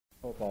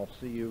hope I'll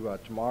see you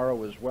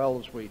tomorrow, as well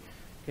as we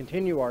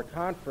continue our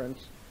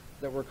conference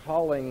that we're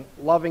calling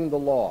Loving the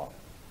Law.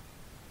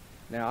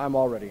 Now, I'm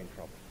already in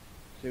trouble.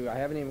 See, I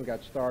haven't even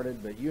got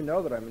started, but you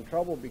know that I'm in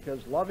trouble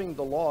because loving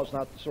the law is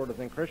not the sort of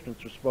thing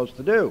Christians are supposed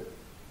to do.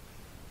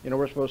 You know,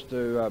 we're supposed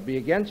to be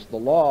against the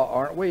law,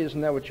 aren't we?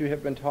 Isn't that what you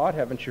have been taught?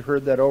 Haven't you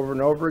heard that over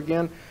and over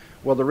again?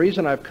 Well, the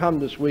reason I've come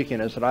this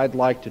weekend is that I'd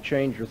like to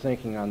change your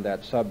thinking on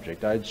that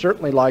subject. I'd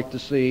certainly like to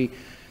see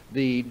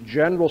the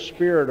general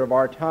spirit of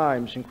our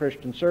times in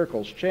Christian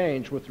circles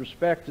change with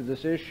respect to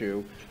this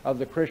issue of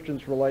the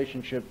Christian's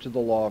relationship to the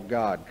law of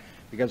God.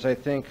 Because I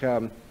think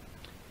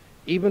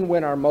even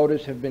when our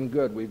motives have been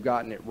good, we've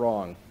gotten it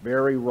wrong,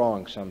 very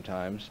wrong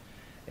sometimes.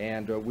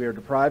 And we are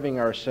depriving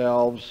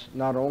ourselves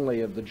not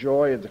only of the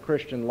joy of the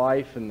Christian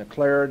life and the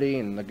clarity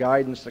and the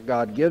guidance that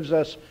God gives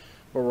us,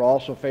 but we're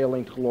also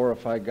failing to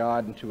glorify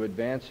God and to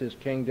advance His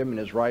kingdom and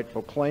His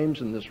rightful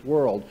claims in this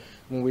world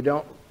when we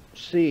don't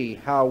see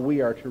how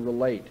we are to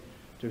relate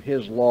to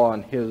His law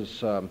and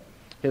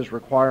His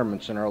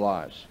requirements in our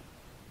lives.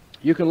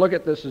 You can look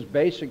at this as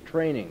basic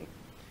training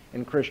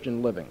in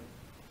Christian living.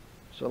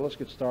 So let's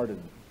get started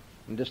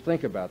and just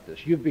think about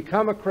this. You've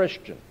become a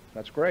Christian.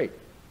 That's great.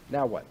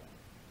 Now what?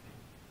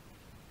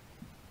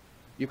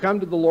 You come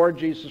to the Lord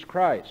Jesus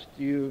Christ.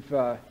 You've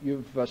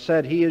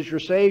said He is your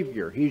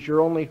Savior. He's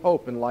your only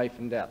hope in life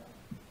and death.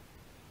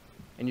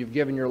 And you've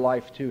given your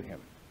life to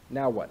Him.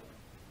 Now what?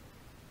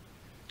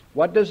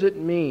 What does it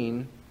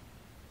mean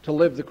to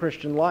live the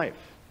Christian life?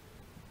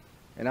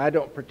 And I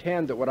don't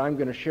pretend that what I'm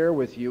going to share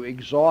with you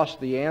exhausts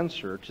the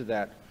answer to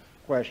that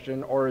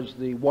question or is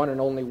the one and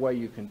only way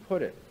you can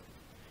put it.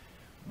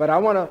 But I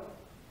want to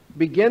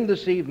begin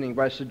this evening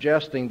by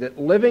suggesting that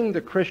living the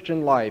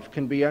Christian life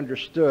can be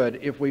understood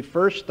if we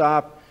first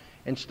stop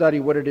and study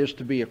what it is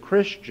to be a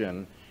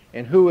Christian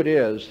and who it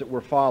is that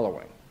we're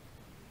following.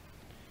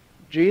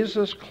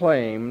 Jesus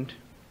claimed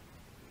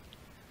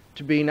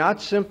to be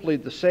not simply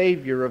the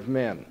Savior of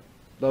men.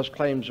 Those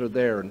claims are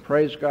there, and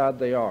praise God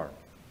they are.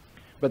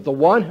 But the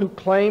one who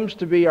claims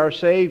to be our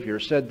Savior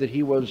said that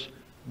He was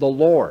the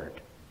Lord.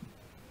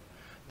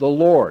 The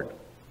Lord.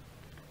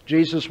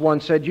 Jesus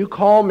once said, "You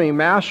call me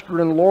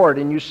Master and Lord,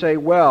 and you say,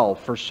 well,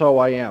 for so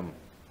I am."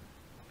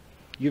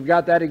 You've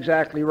got that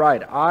exactly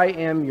right. I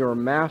am your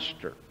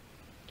Master.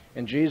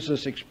 And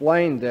Jesus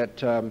explained that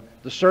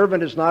the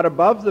servant is not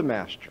above the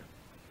master.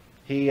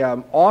 He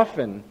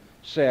often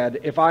said,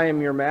 if I am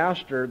your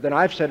master, then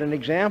I've set an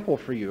example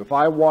for you. If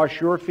I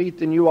wash your feet,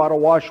 then you ought to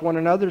wash one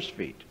another's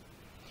feet.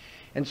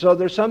 And so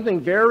there's something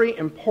very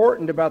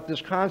important about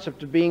this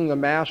concept of being the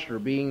master,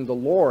 being the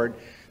Lord,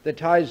 that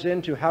ties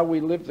into how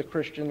we live the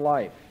Christian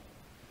life.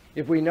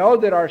 If we know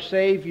that our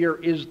Savior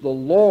is the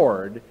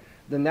Lord,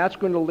 then that's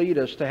going to lead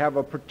us to have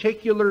a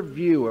particular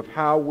view of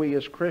how we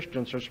as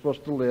Christians are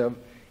supposed to live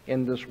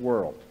in this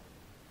world.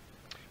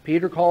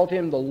 Peter called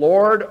Him the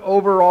Lord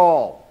over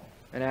all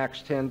in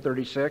Acts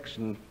 10:36,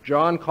 and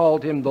John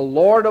called Him the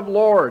Lord of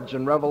Lords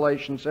in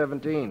Revelation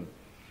 17.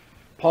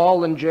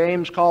 Paul and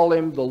James call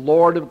Him the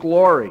Lord of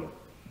glory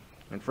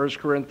in 1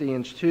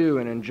 Corinthians 2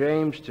 and in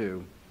James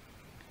 2.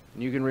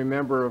 And you can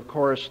remember, of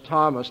course,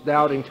 Thomas,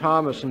 doubting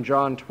Thomas in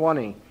John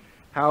 20,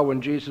 how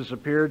when Jesus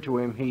appeared to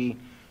him, he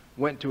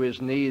went to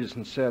his knees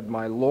and said,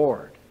 "My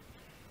Lord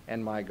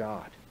and my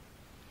God."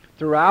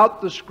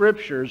 Throughout the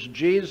Scriptures,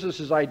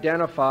 Jesus is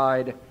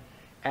identified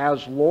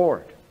as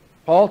Lord.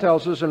 Paul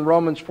tells us in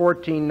Romans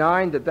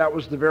 14:9 that that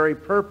was the very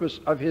purpose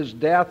of His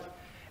death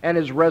and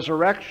His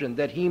resurrection,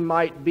 that He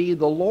might be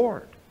the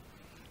Lord.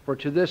 For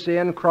to this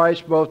end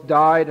Christ both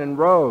died and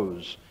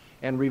rose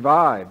and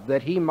revived,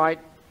 that He might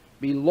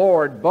be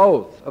Lord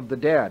both of the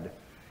dead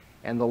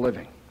and the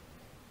living.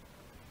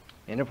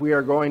 And if we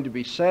are going to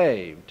be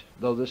saved,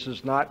 though this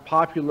is not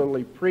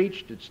popularly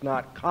preached, it's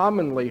not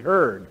commonly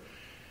heard,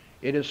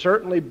 it is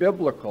certainly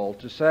biblical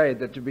to say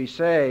that to be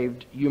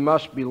saved, you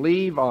must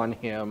believe on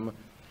Him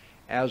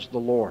as the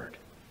Lord.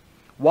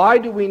 Why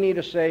do we need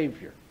a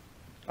Savior?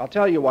 I'll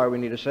tell you why we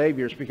need a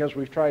Savior. It's because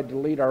we've tried to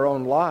lead our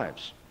own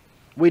lives.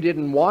 We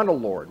didn't want a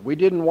Lord. We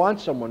didn't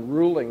want someone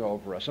ruling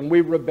over us. And we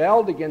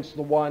rebelled against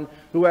the one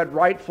who had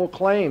rightful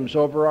claims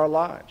over our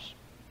lives.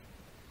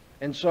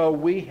 And so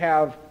we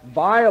have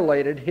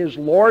violated His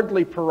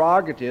lordly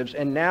prerogatives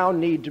and now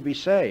need to be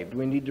saved.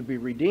 We need to be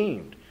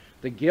redeemed.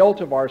 The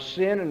guilt of our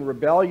sin and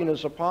rebellion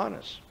is upon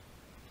us.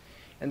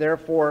 And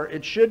therefore,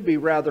 it should be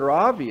rather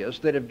obvious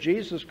that if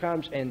Jesus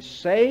comes and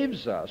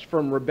saves us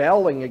from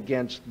rebelling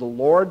against the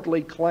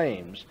lordly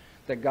claims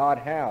that God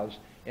has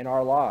in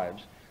our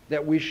lives,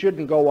 that we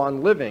shouldn't go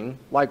on living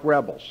like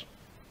rebels.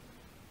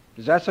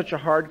 Is that such a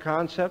hard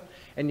concept?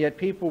 And yet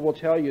people will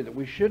tell you that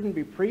we shouldn't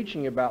be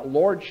preaching about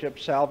lordship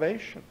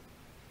salvation.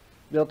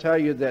 They'll tell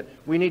you that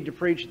we need to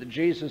preach that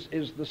Jesus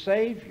is the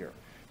Savior.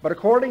 But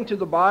according to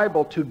the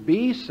Bible, to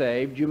be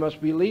saved, you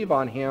must believe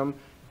on Him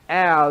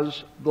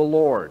as the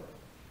Lord.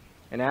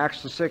 In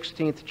Acts the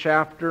 16th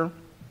chapter,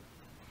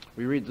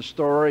 we read the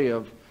story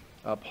of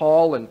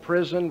Paul in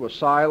prison with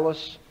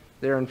Silas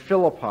there in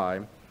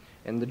Philippi.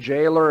 And the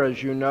jailer,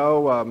 as you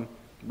know,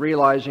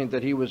 realizing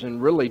that he was in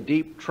really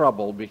deep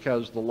trouble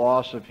because the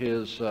loss of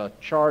his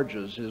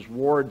charges, his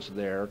wards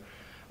there,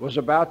 was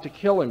about to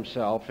kill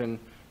himself, and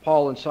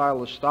Paul and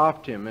Silas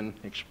stopped him and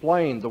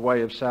explained the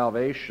way of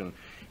salvation.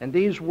 And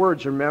these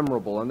words are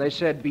memorable, and they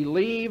said,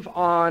 "Believe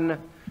on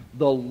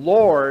the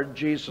Lord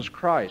Jesus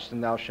Christ,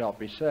 and thou shalt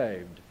be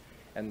saved,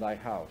 and thy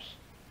house."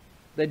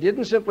 They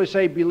didn't simply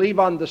say, "Believe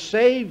on the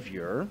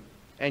Savior,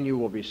 and you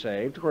will be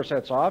saved." Of course,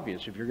 that's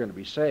obvious. If you're going to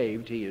be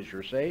saved, he is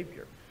your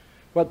Savior.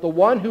 But the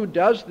one who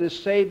does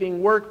this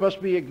saving work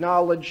must be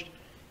acknowledged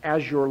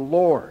as your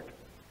Lord.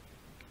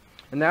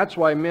 And that's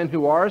why men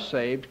who are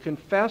saved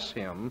confess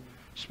him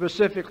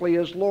specifically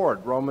as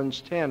Lord.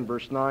 Romans 10,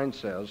 verse 9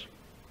 says,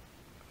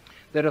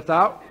 that if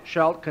thou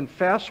shalt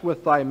confess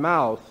with thy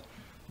mouth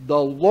the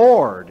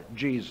Lord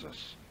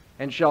Jesus,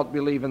 and shalt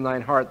believe in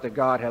thine heart that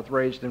God hath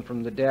raised him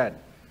from the dead,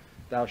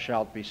 thou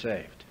shalt be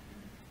saved.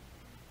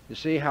 You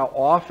see how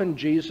often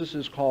Jesus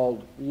is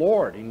called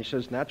Lord. And he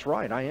says, that's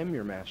right, I am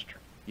your master.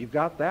 You've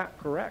got that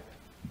correct.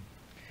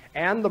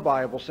 And the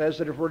Bible says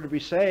that if we're to be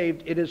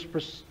saved, it is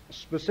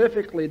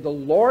specifically the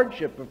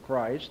Lordship of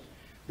Christ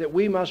that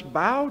we must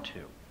bow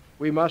to.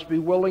 We must be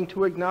willing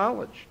to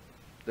acknowledge.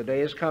 The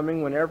day is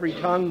coming when every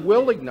tongue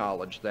will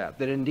acknowledge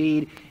that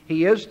indeed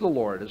he is the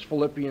Lord. As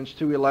Philippians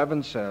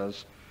 2:11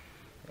 says,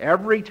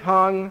 every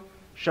tongue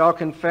shall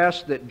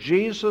confess that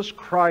Jesus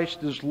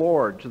Christ is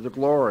Lord, to the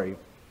glory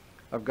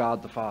of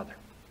God the Father.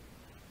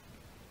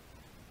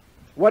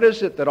 What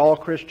is it that all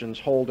Christians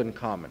hold in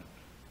common?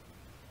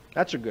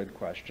 That's a good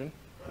question.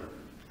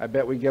 I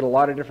bet we get a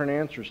lot of different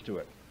answers to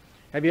it.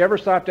 Have you ever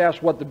stopped to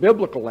ask what the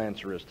biblical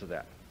answer is to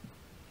that?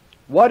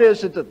 What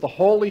is it that the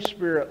Holy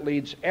Spirit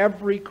leads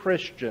every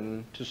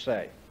Christian to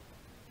say?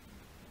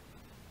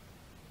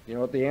 You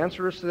know what the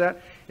answer is to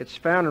that? It's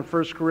found in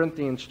 1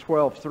 Corinthians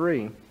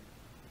 12:3.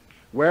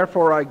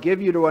 Wherefore I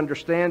give you to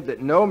understand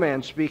that no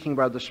man speaking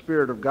by the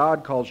Spirit of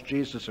God calls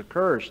Jesus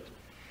accursed,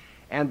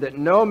 and that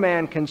no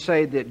man can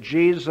say that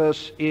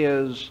Jesus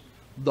is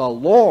the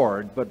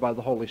Lord, but by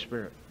the Holy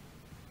Spirit.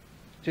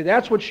 See,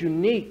 that's what's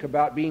unique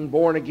about being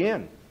born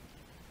again.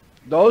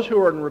 Those who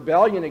are in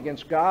rebellion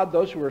against God,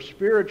 those who are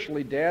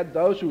spiritually dead,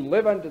 those who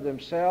live unto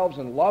themselves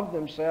and love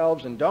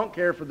themselves and don't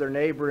care for their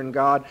neighbor and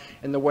God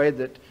in the way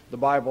that the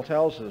Bible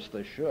tells us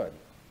they should,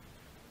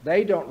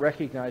 they don't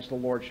recognize the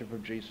Lordship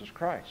of Jesus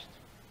Christ.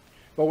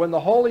 But when the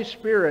Holy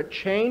Spirit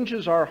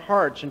changes our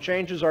hearts and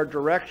changes our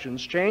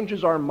directions,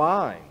 changes our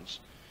minds,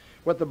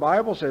 what the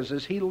Bible says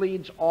is he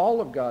leads all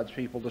of God's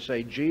people to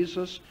say,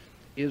 Jesus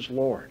is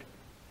Lord.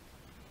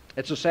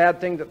 It's a sad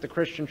thing that the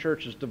Christian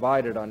church is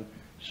divided on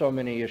so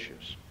many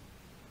issues.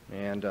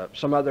 And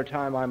some other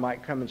time I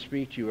might come and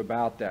speak to you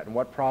about that and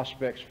what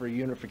prospects for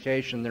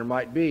unification there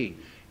might be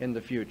in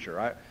the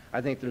future.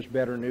 I think there's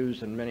better news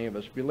than many of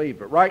us believe.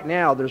 But right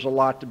now there's a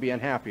lot to be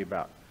unhappy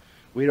about.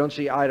 We don't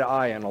see eye to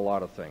eye on a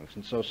lot of things.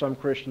 And so some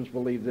Christians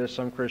believe this,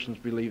 some Christians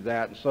believe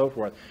that, and so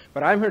forth.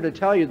 But I'm here to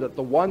tell you that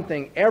the one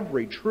thing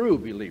every true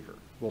believer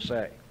will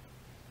say,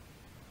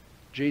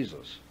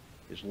 Jesus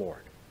is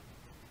Lord.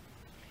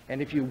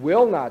 And if you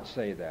will not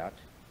say that,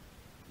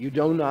 you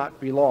do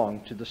not belong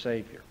to the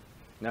Savior.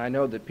 Now I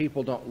know that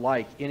people don't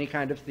like any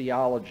kind of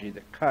theology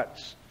that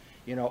cuts,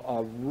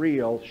 a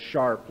real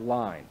sharp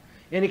line.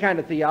 Any kind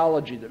of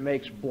theology that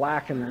makes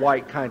black and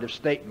white kind of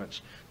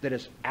statements, that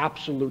is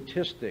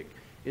absolutistic,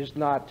 is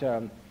not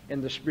in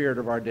the spirit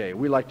of our day.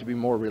 We like to be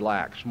more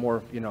relaxed,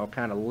 more,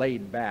 kind of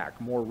laid back,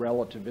 more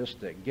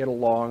relativistic, get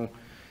along,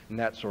 and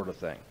that sort of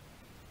thing.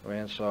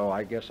 And so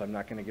I guess I'm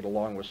not going to get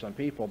along with some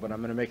people, but I'm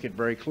going to make it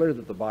very clear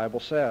that the Bible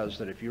says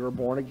that if you are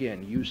born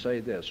again, you say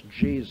this,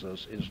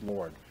 Jesus is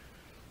Lord.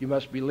 You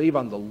must believe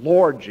on the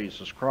Lord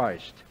Jesus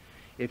Christ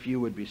if you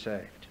would be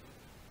saved.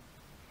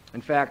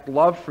 In fact,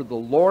 love for the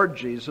Lord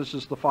Jesus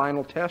is the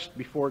final test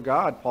before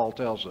God, Paul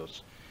tells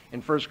us.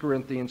 In 1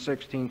 Corinthians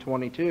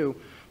 16:22,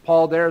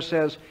 Paul there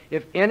says,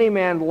 if any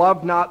man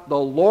love not the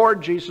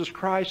Lord Jesus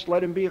Christ,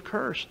 let him be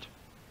accursed.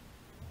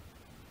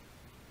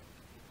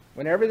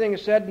 When everything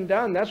is said and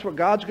done, that's what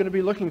God's going to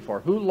be looking for.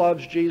 Who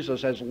loves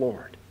Jesus as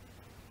Lord?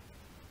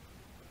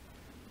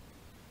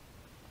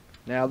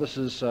 Now, this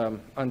is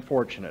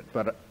unfortunate,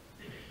 but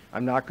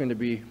I'm not going to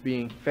be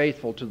being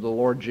faithful to the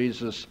Lord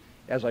Jesus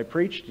as I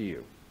preach to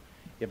you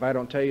if I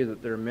don't tell you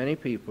that there are many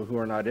people who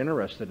are not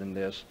interested in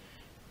this.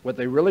 What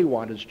they really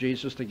want is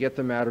Jesus to get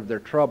them out of their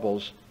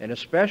troubles, and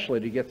especially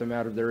to get them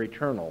out of their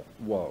eternal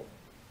woe.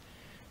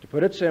 To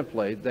put it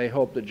simply, they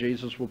hope that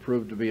Jesus will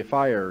prove to be a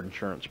fire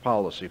insurance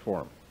policy for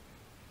them,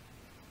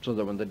 so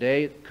that when the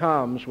day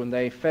comes when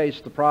they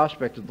face the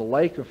prospect of the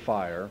lake of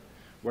fire,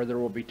 where there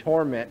will be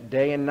torment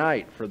day and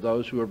night for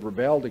those who have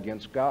rebelled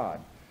against God,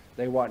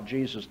 they want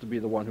Jesus to be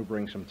the one who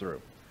brings them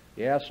through.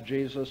 Yes,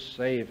 Jesus,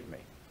 save me.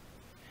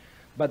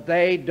 But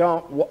they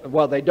don't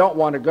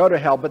want to go to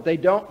hell, but they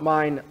don't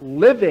mind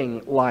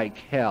living like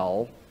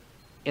hell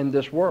in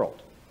this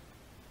world.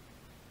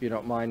 If you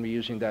don't mind me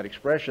using that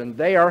expression,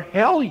 they are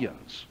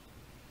hellions.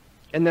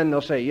 And then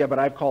they'll say, yeah, but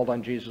I've called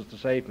on Jesus to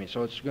save me,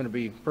 so it's going to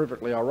be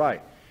perfectly all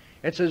right.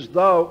 It's as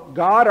though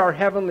God, our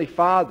Heavenly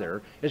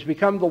Father, has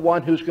become the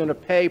one who's going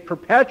to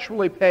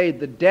perpetually pay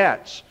the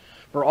debts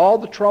for all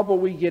the trouble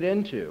we get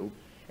into,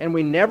 and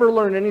we never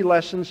learn any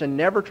lessons and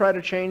never try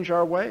to change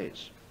our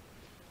ways.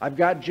 I've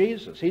got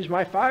Jesus. He's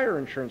my fire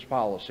insurance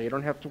policy. I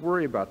don't have to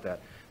worry about that.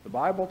 The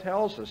Bible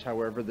tells us,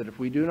 however, that if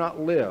we do not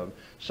live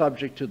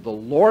subject to the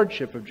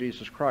Lordship of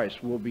Jesus Christ,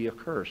 we'll be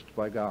accursed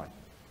by God.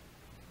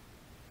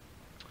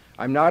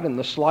 I'm not in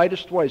the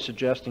slightest way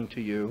suggesting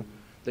to you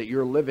that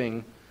you're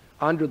living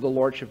under the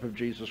Lordship of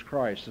Jesus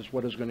Christ is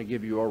what is going to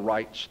give you a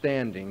right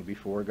standing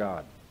before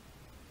God.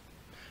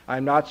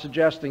 I'm not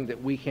suggesting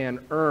that we can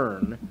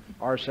earn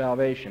our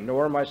salvation,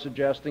 nor am I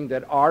suggesting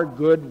that our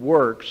good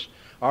works,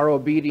 our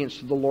obedience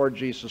to the Lord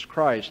Jesus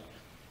Christ,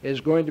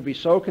 is going to be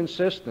so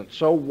consistent,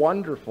 so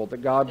wonderful,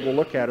 that God will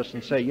look at us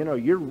and say, you know,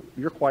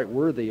 you're quite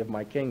worthy of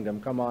my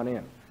kingdom, come on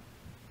in.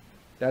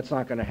 That's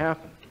not going to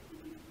happen.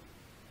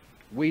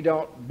 We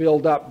don't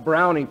build up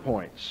brownie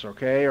points,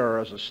 okay, or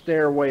as a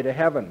stairway to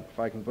heaven, if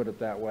I can put it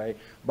that way,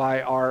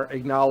 by our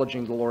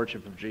acknowledging the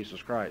Lordship of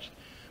Jesus Christ.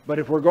 But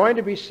if we're going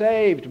to be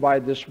saved by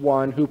this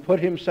one who put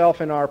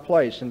himself in our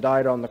place and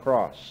died on the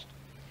cross,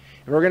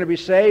 if we're going to be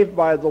saved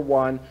by the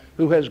one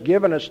who has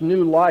given us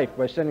new life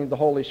by sending the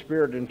Holy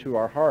Spirit into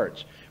our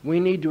hearts, we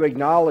need to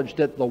acknowledge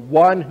that the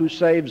one who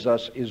saves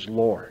us is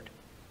Lord.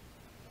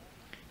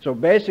 So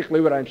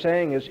basically what I'm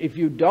saying is, if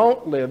you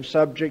don't live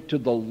subject to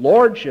the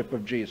Lordship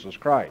of Jesus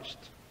Christ,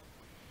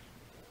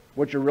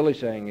 what you're really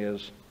saying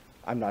is,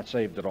 I'm not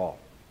saved at all.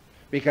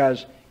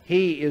 Because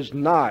he is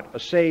not a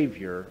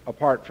Savior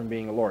apart from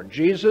being a Lord.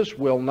 Jesus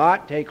will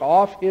not take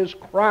off his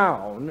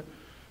crown,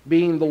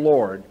 being the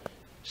Lord,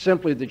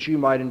 simply that you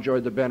might enjoy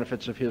the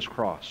benefits of his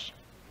cross.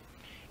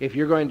 If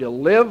you're going to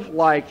live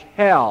like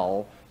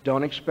hell,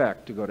 don't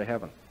expect to go to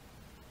heaven.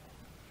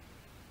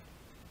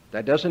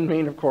 That doesn't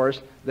mean, of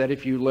course, that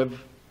if you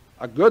live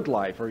a good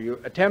life, or you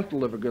attempt to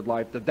live a good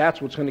life, that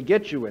that's what's going to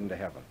get you into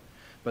heaven.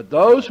 But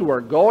those who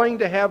are going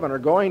to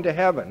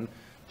heaven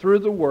through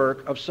the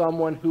work of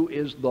someone who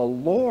is the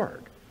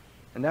Lord.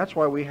 And that's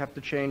why we have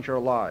to change our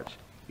lives.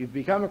 You've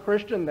become a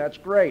Christian, that's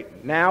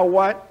great. Now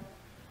what?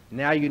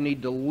 Now you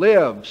need to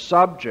live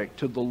subject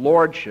to the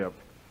Lordship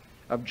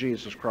of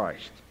Jesus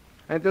Christ.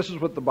 And this is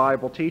what the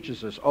Bible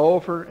teaches us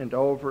over and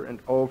over and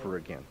over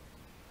again.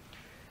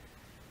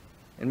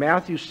 In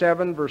Matthew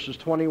 7, verses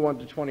 21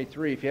 to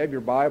 23, if you have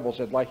your Bibles,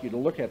 I'd like you to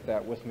look at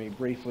that with me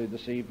briefly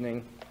this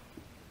evening.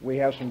 We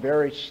have some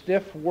very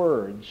stiff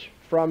words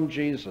from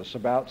Jesus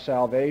about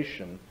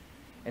salvation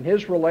and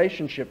his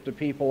relationship to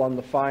people on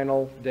the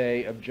final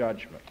day of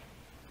judgment.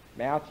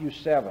 Matthew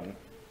 7,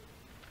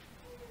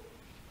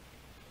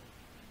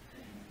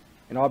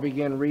 and I'll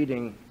begin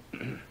reading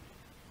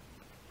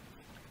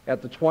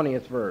at the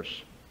 20th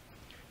verse.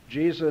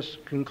 Jesus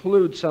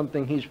concludes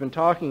something he's been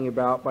talking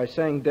about by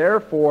saying,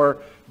 therefore,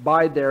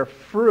 by their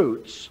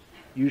fruits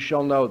you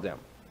shall know them.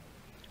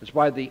 It's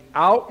by the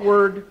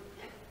outward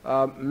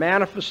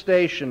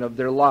manifestation of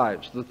their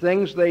lives, the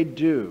things they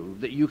do,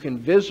 that you can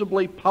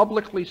visibly,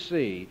 publicly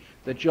see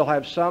that you'll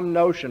have some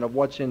notion of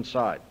what's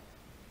inside.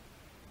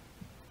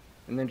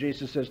 And then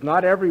Jesus says,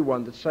 not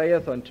everyone that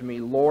saith unto me,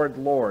 Lord,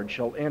 Lord,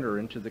 shall enter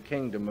into the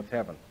kingdom of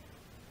heaven.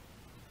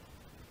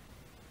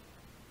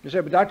 You say,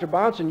 but Dr.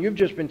 Bahnsen, you've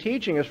just been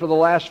teaching us for the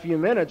last few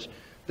minutes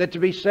that to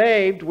be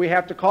saved, we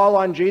have to call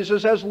on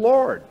Jesus as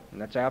Lord.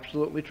 And that's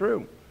absolutely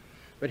true.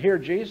 But here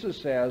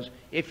Jesus says,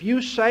 if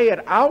you say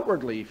it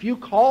outwardly, if you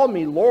call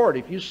me Lord,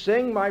 if you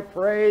sing my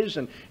praise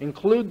and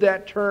include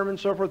that term and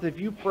so forth, if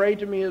you pray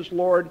to me as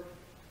Lord,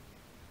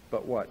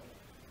 but what?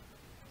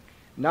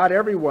 Not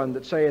everyone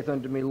that saith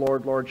unto me,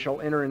 Lord, Lord,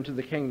 shall enter into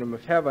the kingdom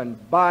of heaven,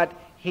 but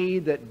he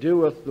that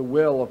doeth the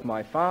will of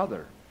my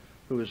Father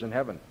who is in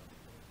heaven.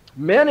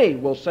 Many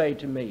will say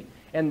to me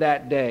in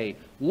that day,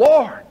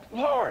 Lord,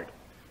 Lord,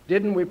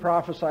 didn't we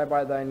prophesy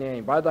by thy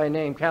name? By thy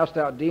name cast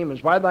out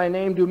demons. By thy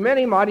name do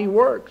many mighty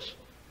works.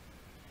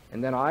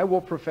 And then I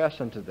will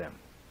profess unto them,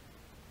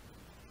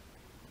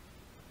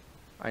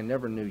 I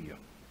never knew you.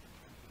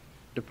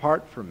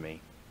 Depart from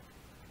me,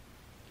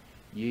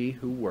 ye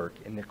who work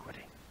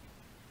iniquity.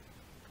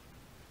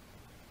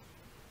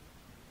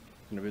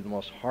 It's going to be the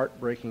most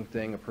heartbreaking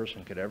thing a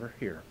person could ever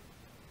hear,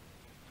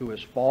 who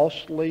has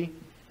falsely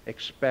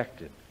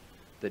expected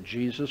that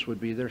Jesus would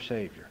be their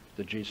Savior,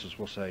 that Jesus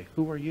will say,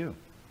 who are you?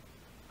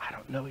 I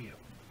don't know you.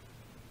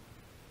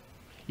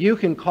 You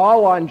can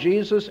call on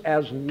Jesus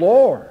as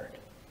Lord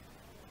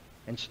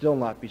and still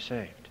not be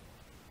saved.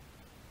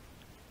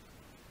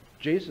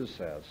 Jesus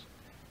says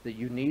that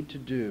you need to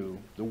do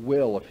the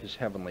will of his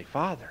heavenly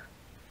Father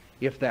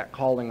if that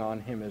calling on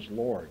him as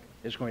Lord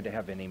is going to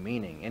have any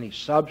meaning, any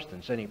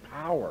substance, any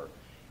power,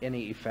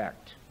 any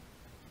effect.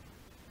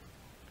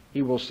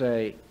 He will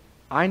say,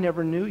 I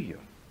never knew you.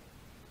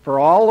 For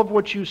all of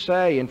what you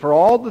say and for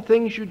all the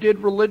things you did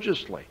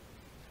religiously,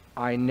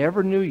 I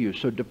never knew you.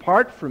 So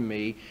depart from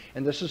me,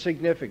 and this is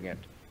significant,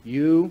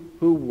 you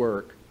who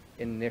work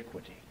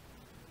iniquity.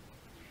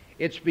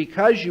 It's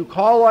because you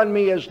call on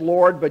me as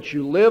Lord, but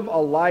you live a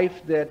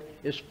life that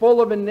is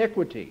full of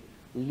iniquity,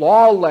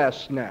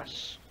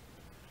 lawlessness.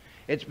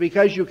 It's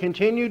because you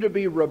continue to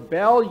be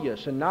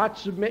rebellious and not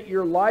submit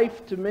your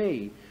life to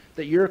me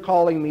that your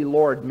calling me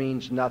Lord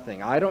means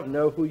nothing. I don't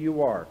know who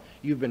you are.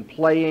 You've been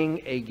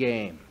playing a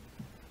game.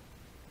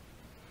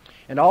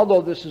 And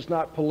although this is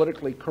not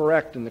politically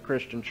correct in the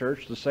Christian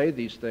church to say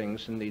these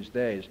things in these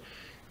days,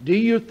 do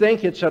you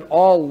think it's at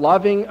all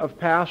loving of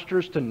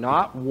pastors to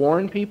not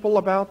warn people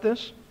about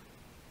this?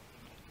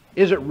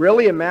 Is it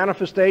really a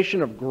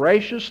manifestation of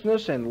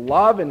graciousness and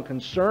love and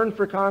concern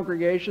for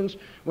congregations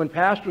when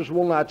pastors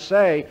will not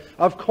say,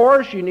 of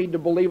course you need to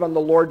believe on the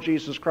Lord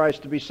Jesus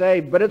Christ to be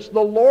saved, but it's the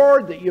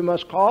Lord that you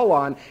must call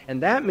on,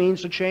 and that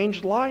means a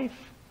changed life.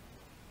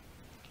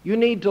 You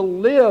need to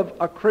live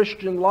a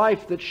Christian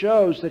life that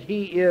shows that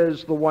He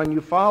is the one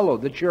you follow,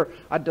 that you're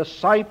a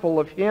disciple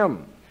of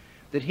Him,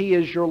 that He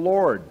is your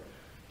Lord.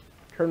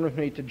 Turn with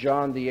me to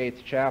John, the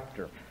 8th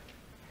chapter.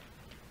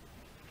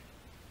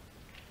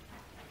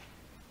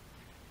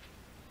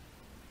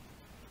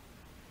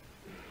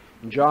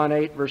 In John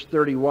 8, verse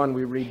 31,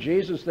 we read,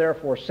 Jesus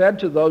therefore said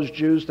to those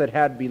Jews that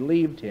had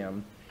believed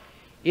Him,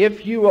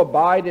 if you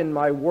abide in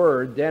my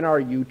word, then are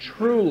you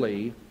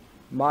truly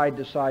my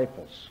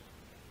disciples.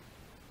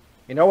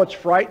 You know what's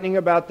frightening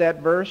about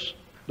that verse?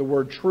 The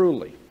word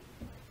truly.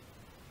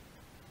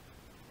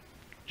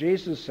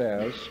 Jesus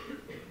says,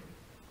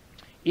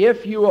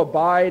 if you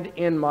abide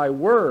in my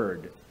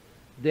word,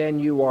 then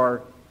you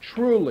are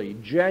truly,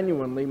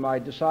 genuinely my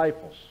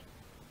disciples.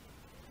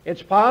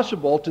 It's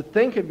possible to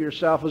think of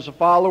yourself as a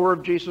follower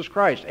of Jesus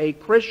Christ, a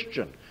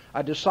Christian,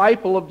 a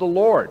disciple of the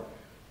Lord,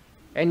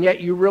 and yet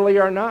you really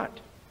are not.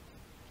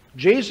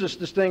 Jesus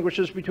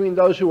distinguishes between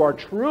those who are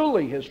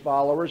truly His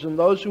followers and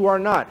those who are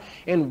not.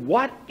 And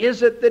what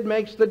is it that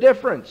makes the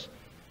difference?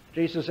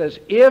 Jesus says,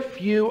 if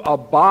you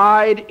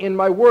abide in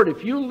my word,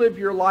 if you live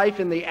your life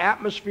in the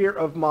atmosphere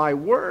of my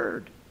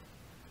word.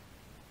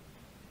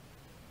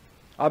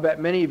 I'll bet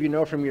many of you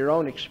know from your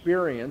own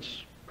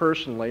experience,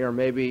 personally, or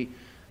maybe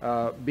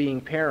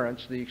being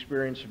parents, the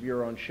experience of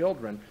your own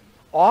children.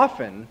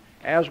 Often,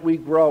 as we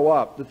grow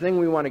up, the thing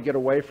we want to get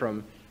away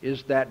from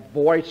is that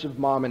voice of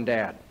mom and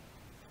dad.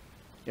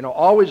 You know,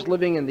 always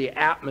living in the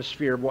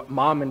atmosphere of what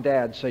mom and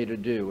dad say to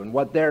do and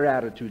what their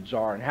attitudes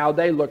are and how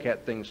they look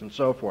at things and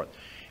so forth.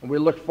 And we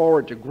look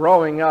forward to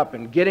growing up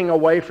and getting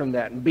away from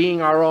that and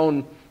being our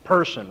own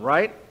person,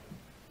 right?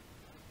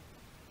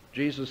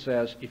 Jesus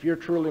says, if you're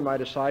truly my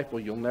disciple,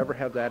 you'll never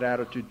have that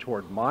attitude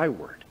toward my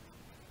word.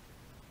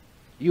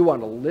 You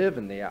want to live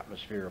in the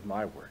atmosphere of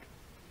my word.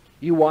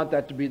 You want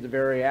that to be the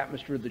very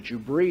atmosphere that you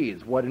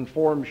breathe, what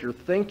informs your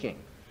thinking,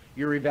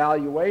 your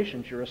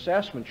evaluations, your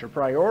assessments, your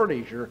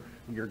priorities, your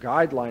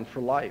guideline for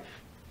life.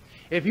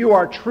 If you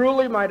are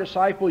truly my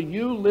disciple,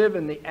 you live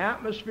in the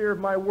atmosphere of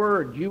my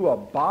word. You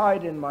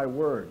abide in my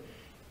word.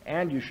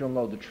 And you shall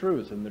know the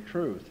truth, and the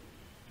truth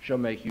shall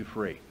make you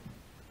free.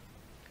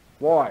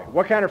 Boy,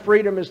 what kind of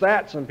freedom is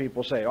that, some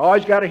people say?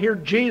 Always got to hear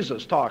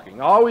Jesus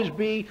talking. Always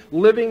be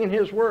living in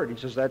His word. He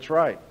says, that's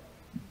right.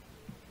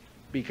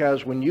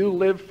 Because when you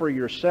live for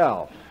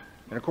yourself,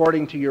 and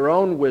according to your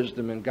own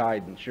wisdom and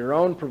guidance, your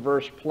own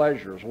perverse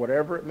pleasures,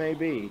 whatever it may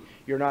be,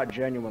 you're not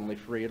genuinely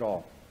free at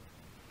all.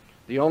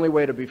 The only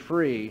way to be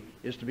free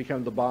is to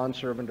become the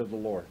bondservant of the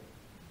Lord.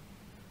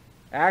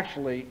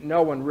 Actually,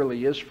 no one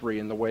really is free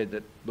in the way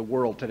that the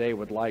world today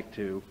would like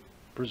to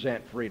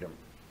present freedom.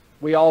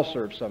 We all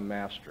serve some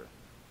master.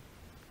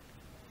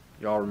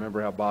 You all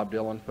remember how Bob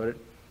Dylan put it?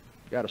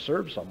 You got to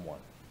serve someone.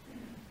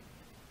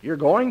 You're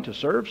going to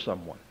serve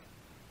someone.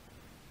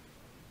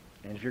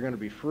 And if you're going to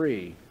be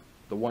free,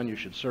 the one you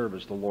should serve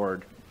is the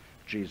Lord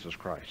Jesus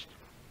Christ.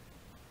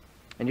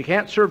 And you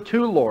can't serve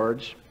two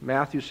lords.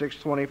 Matthew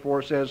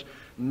 6:24 says,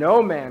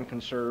 no man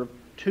can serve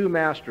two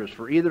masters,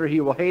 for either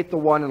he will hate the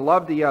one and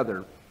love the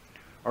other,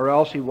 or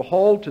else he will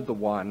hold to the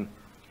one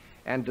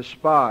and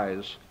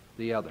despise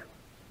the other.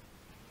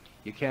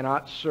 You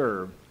cannot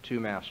serve two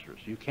masters.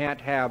 You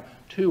can't have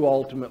two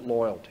ultimate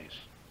loyalties.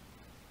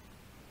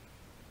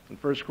 In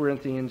 1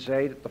 Corinthians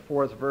 8, at the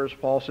 4th verse,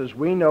 Paul says,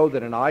 we know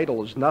that an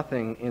idol is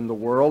nothing in the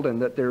world,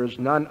 and that there is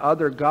none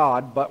other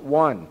God but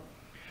one.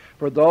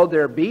 For though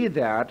there be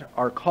that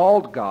are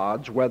called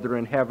gods, whether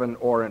in heaven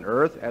or in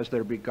earth, as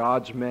there be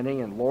gods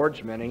many and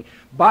lords many,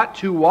 but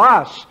to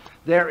us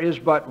there is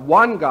but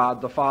one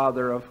God, the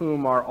Father, of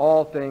whom are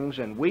all things,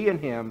 and we in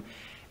Him,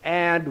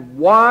 and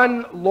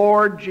one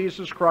Lord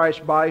Jesus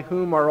Christ, by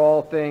whom are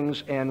all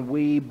things, and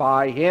we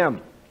by Him.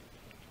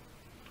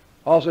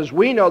 Paul says,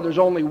 we know there's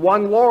only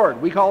one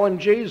Lord. We call Him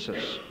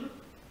Jesus.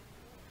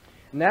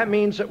 And that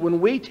means that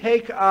when we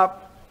take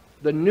up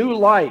the new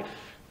life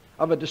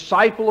of a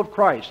disciple of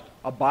Christ,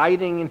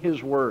 abiding in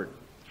His Word,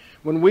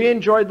 when we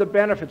enjoy the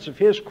benefits of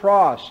His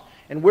cross,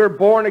 and we're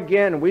born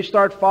again, and we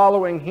start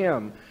following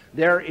Him,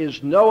 there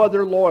is no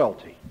other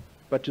loyalty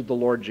but to the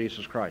Lord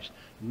Jesus Christ.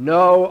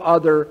 No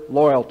other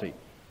loyalty.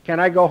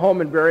 Can I go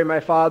home and bury my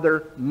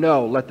father?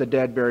 No, let the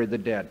dead bury the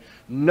dead.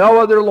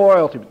 No other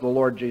loyalty but the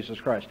Lord Jesus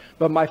Christ.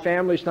 But my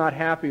family's not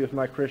happy with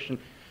my Christian.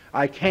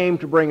 I came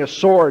to bring a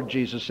sword,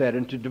 Jesus said,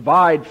 and to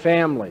divide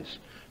families.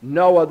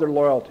 No other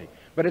loyalty.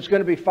 But it's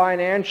going to be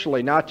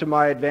financially, not to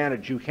my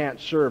advantage. You can't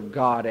serve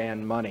God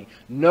and money.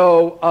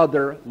 No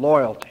other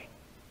loyalty.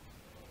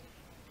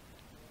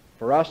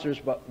 For us, there's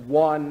but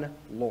one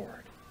Lord.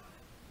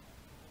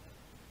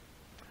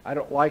 I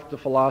don't like the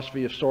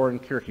philosophy of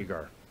Søren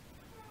Kierkegaard.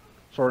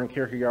 Søren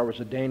Kierkegaard was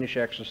a Danish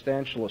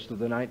existentialist of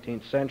the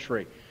 19th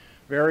century.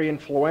 Very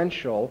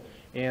influential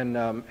in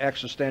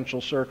existential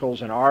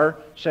circles in our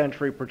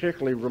century,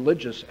 particularly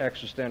religious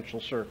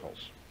existential circles.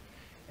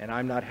 And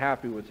I'm not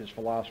happy with his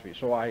philosophy.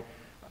 So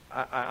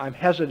I'm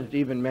hesitant to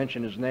even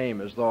mention his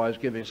name as though I was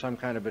giving some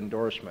kind of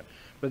endorsement.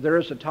 But there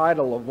is a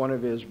title of one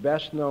of his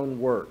best-known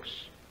works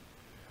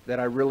that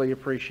I really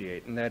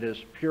appreciate, and that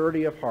is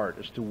Purity of Heart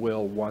is to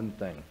will one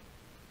thing.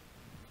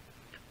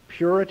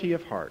 Purity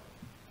of heart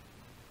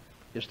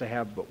is to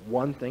have but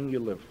one thing you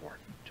live for.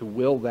 To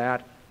will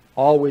that,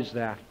 always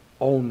that,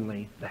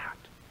 only that.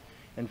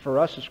 And for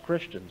us as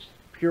Christians,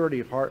 purity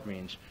of heart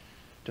means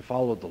to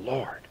follow the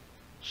Lord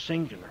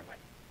singularly.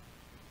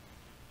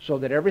 So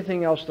that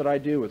everything else that I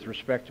do with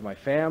respect to my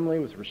family,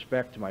 with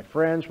respect to my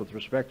friends, with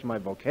respect to my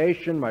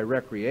vocation, my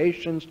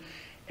recreations,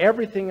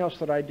 everything else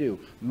that I do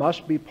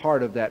must be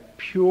part of that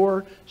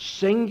pure,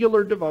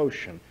 singular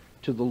devotion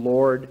to the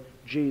Lord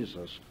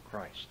Jesus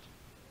Christ.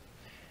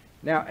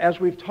 Now, as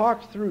we've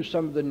talked through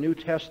some of the New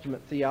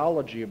Testament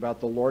theology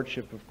about the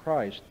Lordship of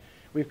Christ,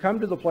 we've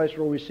come to the place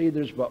where we see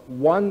there's but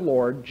one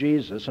Lord,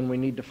 Jesus, and we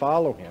need to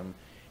follow him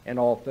in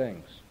all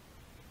things.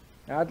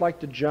 Now, I'd like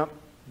to jump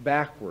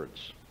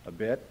backwards a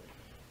bit.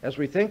 As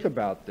we think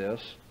about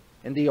this,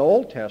 in the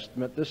Old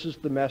Testament, this is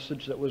the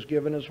message that was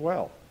given as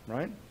well,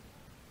 right?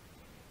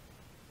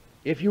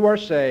 If you are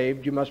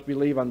saved, you must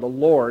believe on the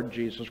Lord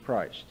Jesus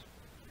Christ.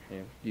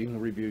 You can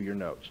review your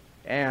notes.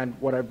 And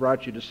what I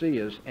brought you to see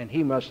is, and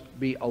he must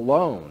be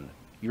alone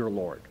your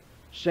Lord,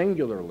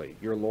 singularly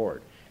your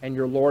Lord, and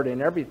your Lord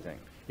in everything,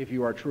 if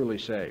you are truly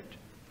saved.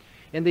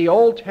 In the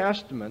Old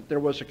Testament, there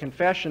was a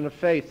confession of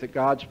faith that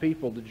God's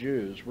people, the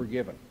Jews, were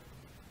given.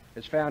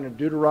 It's found in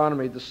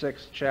Deuteronomy, the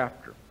 6th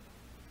chapter.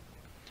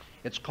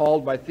 It's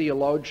called by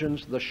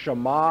theologians the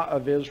Shema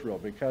of Israel,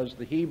 because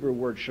the Hebrew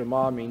word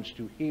Shema means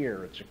to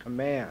hear. It's a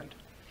command.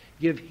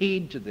 Give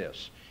heed to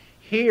this.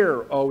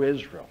 Hear, O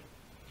Israel.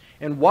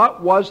 And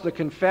what was the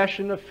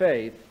confession of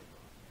faith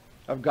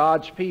of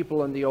God's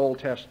people in the Old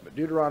Testament?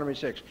 Deuteronomy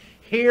 6.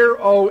 Hear,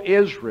 O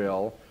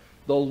Israel,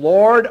 the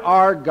Lord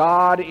our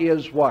God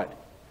is what?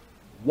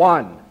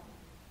 One.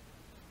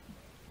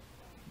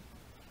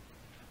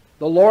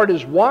 The Lord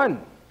is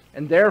one.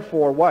 And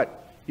therefore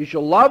what? You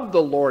shall love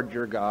the Lord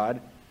your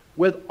God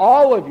with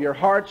all of your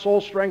heart,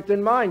 soul, strength,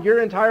 and mind.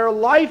 Your entire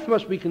life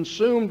must be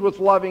consumed with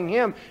loving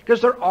him,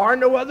 because there are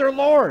no other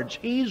lords.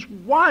 He's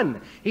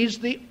one. He's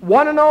the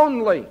one and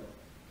only.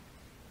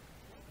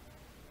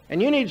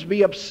 And you need to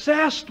be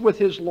obsessed with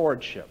his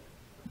lordship.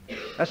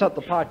 That's not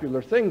the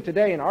popular thing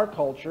today in our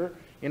culture.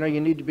 You know, you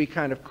need to be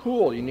kind of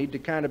cool. You need to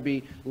kind of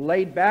be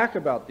laid back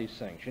about these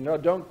things. You know,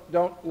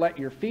 don't let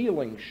your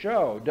feelings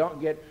show. Don't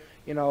get,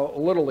 you know, a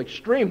little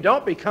extreme.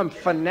 Don't become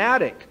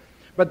fanatic.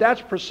 But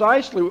that's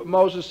precisely what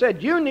Moses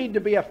said. You need to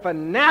be a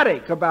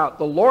fanatic about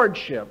the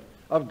lordship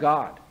of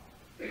God.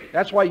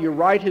 That's why you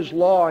write his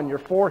law on your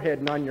forehead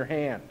and on your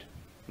hand.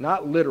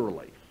 Not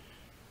literally.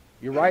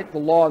 You write the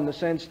law in the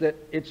sense that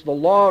it's the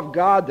law of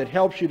God that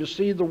helps you to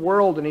see the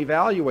world and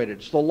evaluate it.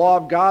 It's the law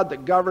of God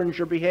that governs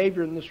your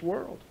behavior in this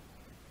world.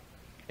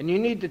 And you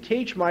need to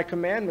teach my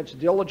commandments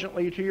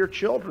diligently to your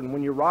children.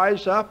 When you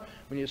rise up,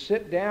 when you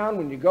sit down,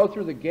 when you go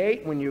through the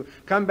gate, when you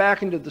come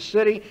back into the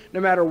city, no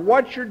matter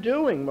what you're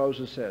doing,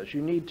 Moses says,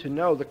 you need to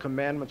know the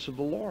commandments of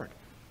the Lord.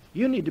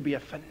 You need to be a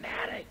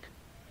fanatic,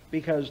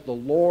 because the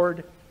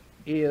Lord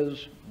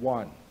is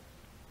one.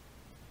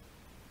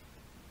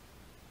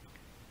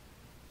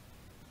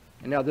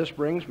 And now this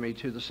brings me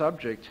to the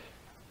subject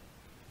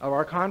of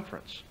our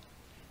conference.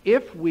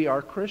 If we are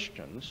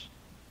Christians,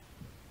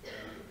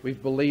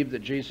 we've believed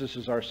that Jesus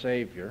is our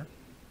Savior.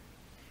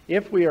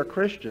 If we are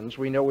Christians,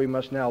 we know we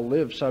must now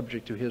live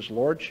subject to his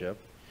lordship.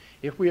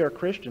 If we are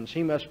Christians,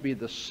 he must be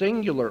the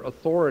singular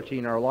authority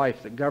in our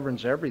life that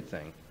governs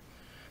everything.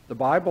 The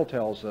Bible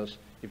tells us,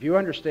 if you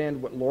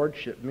understand what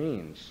lordship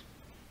means,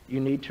 you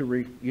need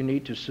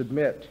to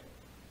submit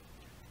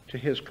to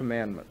his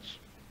commandments.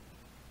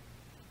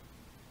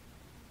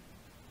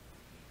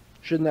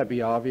 Shouldn't that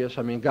be obvious?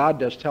 I mean, God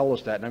does tell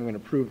us that, and I'm going to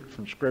prove it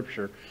from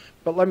Scripture.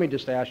 But let me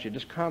just ask you,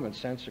 just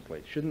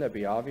commonsensically, shouldn't that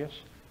be obvious?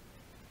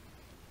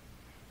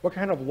 What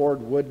kind of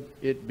Lord would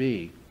it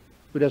be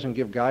who doesn't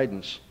give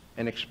guidance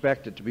and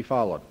expect it to be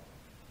followed?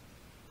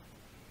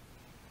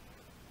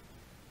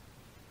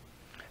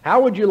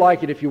 How would you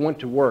like it if you went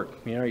to work?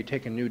 You know, you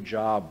take a new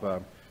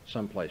job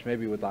someplace,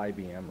 maybe with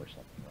IBM or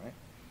something, right?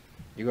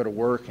 You go to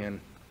work and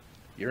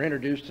you're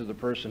introduced to the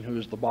person who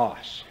is the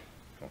boss,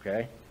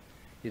 okay?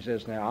 He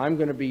says, now, I'm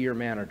going to be your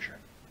manager.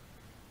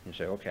 You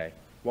say, okay,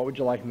 what would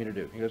you like me to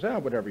do? He goes,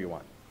 whatever you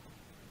want.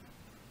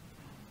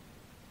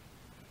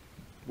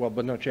 Well,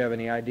 but don't you have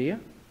any idea?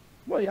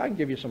 Well, yeah, I can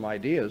give you some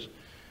ideas,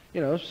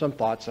 you know, some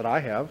thoughts that I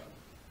have.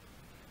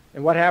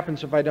 And what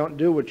happens if I don't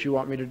do what you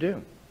want me to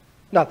do?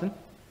 Nothing.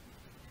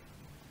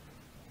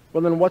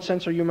 Well, then in what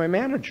sense are you my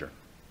manager?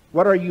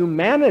 What are you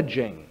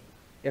managing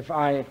if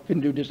I can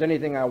do just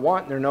anything I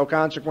want and there are no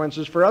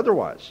consequences for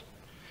otherwise?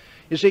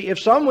 You see, if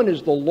someone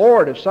is the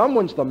Lord, if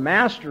someone's the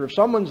master, if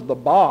someone's the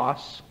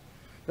boss,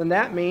 then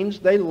that means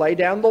they lay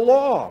down the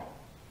law.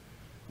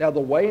 Now, the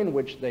way in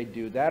which they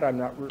do that, I'm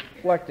not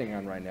reflecting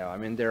on right now. I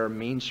mean, there are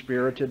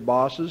mean-spirited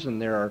bosses,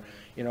 and there are,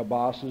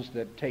 bosses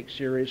that take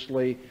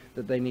seriously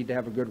that they need to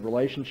have a good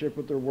relationship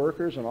with their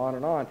workers, and on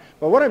and on.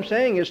 But what I'm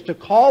saying is to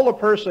call a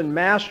person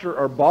master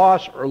or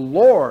boss or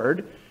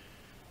Lord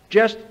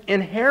just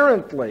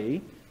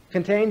inherently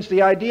contains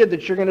the idea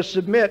that you're going to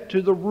submit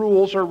to the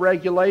rules or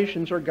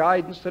regulations or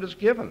guidance that is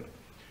given.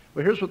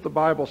 Well, here's what the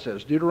Bible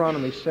says.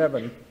 Deuteronomy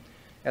 7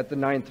 at the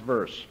 9th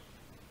verse.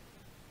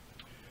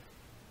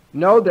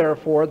 Know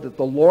therefore that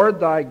the Lord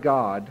thy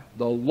God,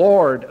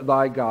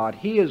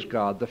 He is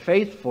God, the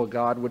faithful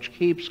God, which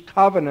keeps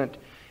covenant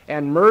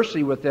and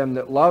mercy with them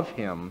that love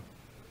Him,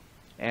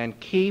 and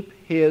keep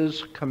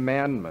His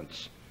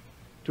commandments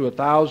to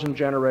 1,000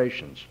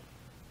 generations,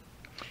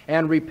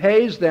 and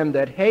repays them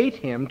that hate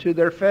Him to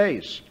their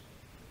face,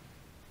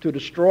 to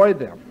destroy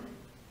them.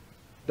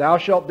 Thou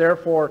shalt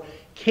therefore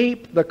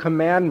keep the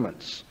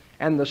commandments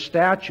and the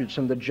statutes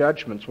and the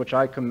judgments which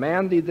I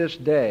command thee this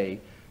day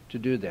to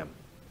do them.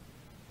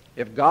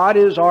 If God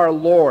is our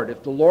Lord,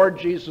 if the Lord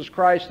Jesus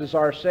Christ is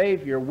our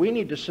Savior, we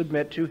need to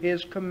submit to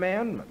His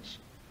commandments.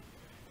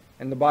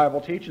 And the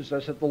Bible teaches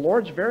us that the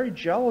Lord's very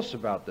jealous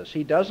about this.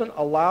 He doesn't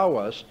allow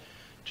us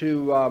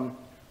to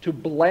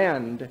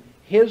blend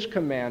His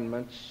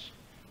commandments,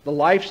 the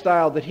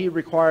lifestyle that He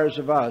requires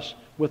of us,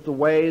 with the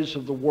ways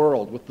of the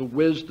world, with the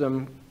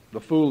wisdom,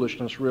 the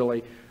foolishness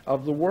really,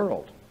 of the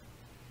world.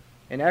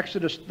 In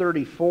Exodus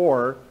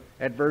 34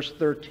 at verse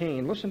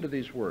 13, listen to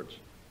these words.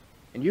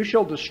 And you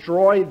shall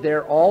destroy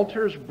their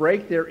altars,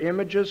 break their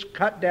images,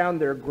 cut down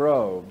their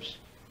groves.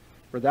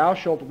 For thou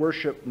shalt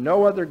worship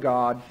no other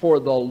God, for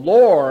the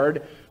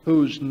Lord,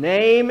 whose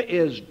name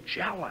is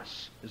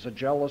jealous, is a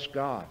jealous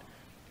God,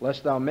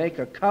 lest thou make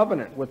a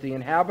covenant with the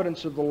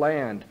inhabitants of the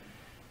land,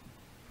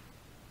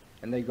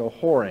 and they go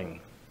whoring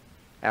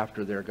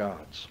after their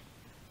gods.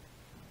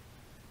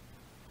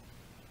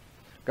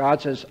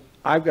 God says,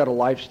 I've got a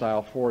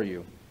lifestyle for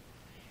you,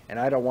 and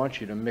I don't want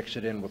you to mix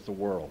it in with the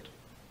world.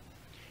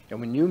 And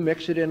when you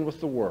mix it in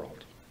with the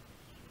world,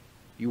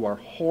 you are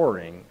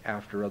whoring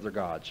after other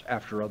gods,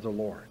 after other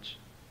lords.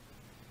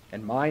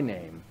 And my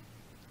name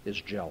is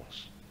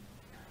jealous.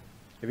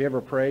 Have you ever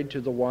prayed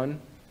to the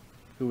one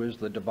who is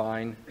the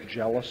divine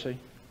jealousy?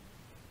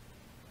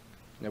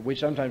 Now, we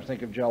sometimes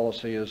think of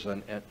jealousy as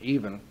an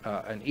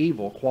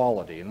evil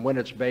quality, and when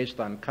it's based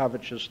on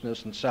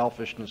covetousness and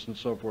selfishness and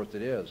so forth,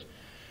 it is.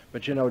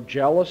 But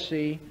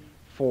jealousy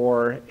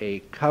for a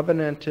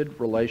covenanted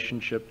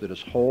relationship that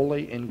is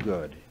holy and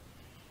good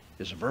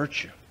is a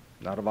virtue,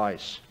 not a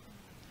vice.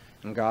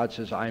 And God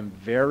says, I am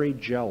very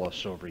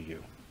jealous over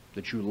you,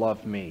 that you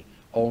love me,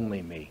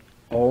 only me,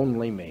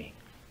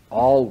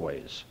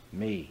 always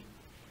me,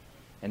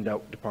 and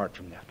don't depart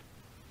from that.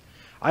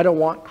 I don't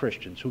want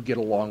Christians who get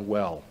along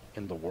well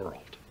in the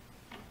world.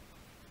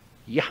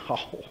 Yeah,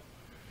 well,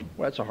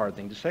 that's a hard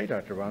thing to say,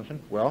 Dr. Bahnsen.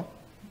 Well,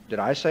 did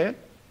I say it?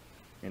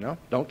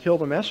 Don't kill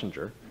the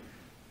messenger.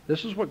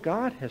 This is what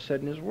God has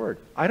said in His Word.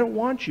 I don't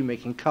want you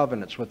making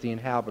covenants with the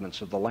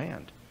inhabitants of the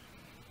land.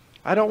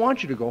 I don't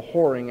want you to go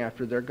whoring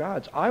after their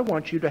gods. I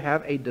want you to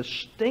have a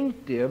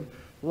distinctive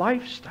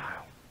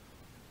lifestyle.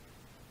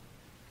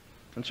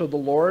 And so the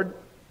Lord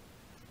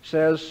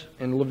says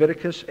in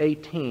Leviticus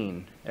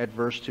 18 at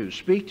verse 2,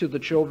 Speak to the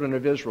children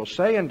of Israel,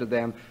 say unto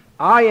them,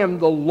 I am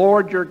the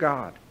Lord your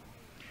God.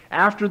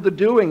 After the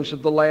doings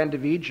of the land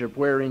of Egypt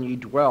wherein ye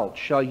dwelt,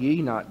 shall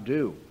ye not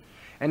do.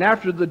 And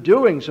after the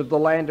doings of the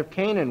land of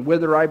Canaan,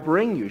 whither I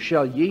bring you,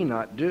 shall ye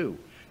not do.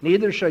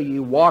 Neither shall ye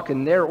walk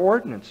in their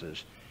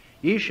ordinances.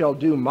 Ye shall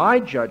do my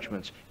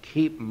judgments,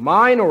 keep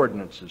mine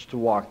ordinances to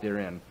walk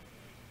therein.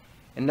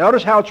 And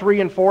notice how it's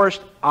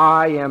reinforced,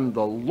 I am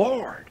the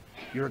Lord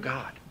your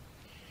God.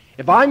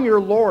 If I'm your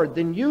Lord,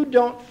 then you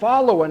don't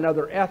follow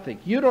another ethic.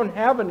 You don't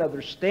have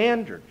another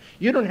standard.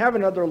 You don't have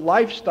another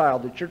lifestyle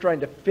that you're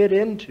trying to fit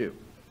into.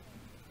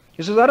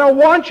 He says, I don't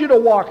want you to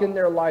walk in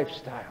their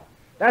lifestyle.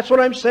 That's what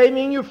I'm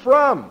saving you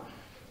from.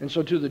 And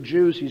so to the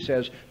Jews, he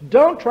says,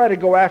 don't try to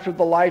go after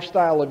the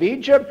lifestyle of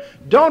Egypt.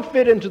 Don't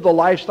fit into the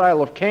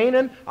lifestyle of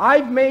Canaan.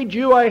 I've made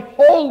you a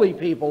holy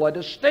people, a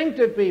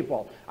distinctive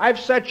people. I've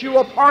set you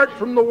apart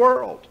from the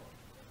world.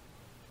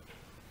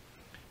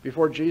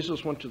 Before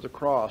Jesus went to the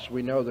cross,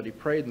 we know that He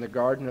prayed in the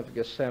Garden of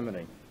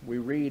Gethsemane. We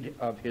read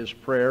of His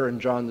prayer in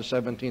John the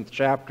 17th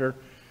chapter,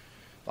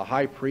 the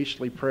high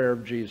priestly prayer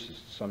of Jesus,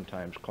 it's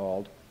sometimes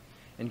called.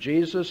 And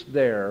Jesus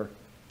there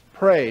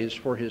prays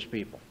for His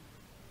people.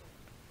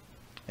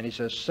 And He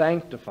says,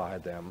 sanctify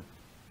them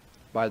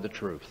by the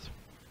truth.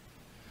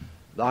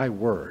 Thy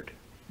word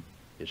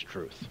is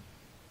truth.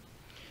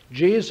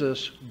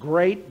 Jesus'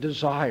 great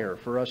desire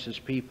for us as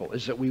people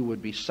is that we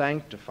would be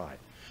sanctified.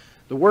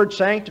 The word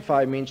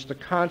sanctify means to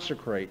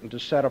consecrate and to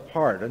set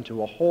apart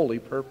unto a holy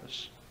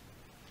purpose.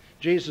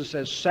 Jesus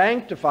says,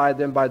 sanctify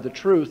them by the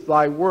truth.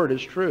 Thy word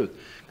is truth.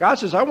 God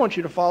says, I want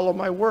you to follow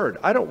my word.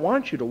 I don't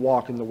want you to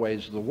walk in the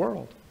ways of the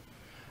world.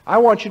 I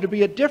want you to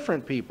be a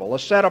different people, a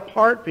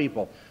set-apart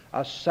people,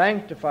 a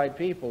sanctified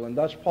people. And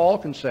thus Paul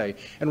can say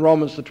in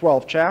Romans the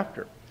 12th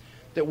chapter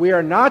that we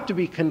are not to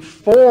be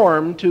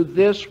conformed to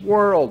this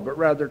world, but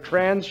rather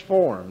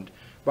transformed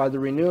by the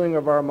renewing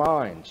of our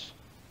minds,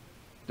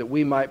 that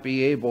we might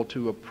be able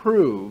to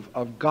approve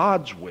of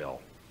God's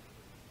will.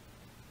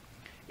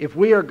 If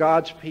we are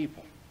God's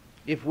people,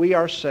 if we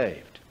are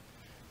saved,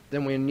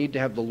 then we need to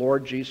have the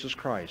Lord Jesus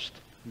Christ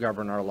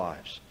govern our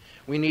lives.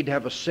 We need to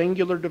have a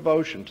singular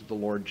devotion to the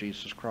Lord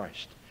Jesus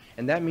Christ.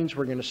 And that means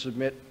we're going to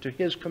submit to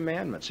His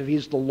commandments. If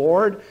He's the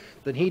Lord,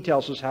 then He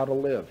tells us how to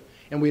live.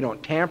 And we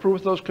don't tamper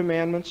with those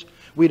commandments.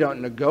 We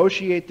don't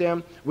negotiate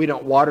them. We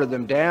don't water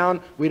them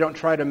down. We don't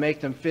try to make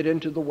them fit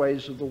into the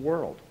ways of the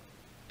world.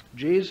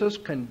 Jesus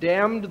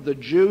condemned the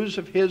Jews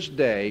of His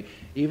day,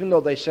 even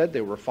though they said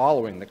they were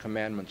following the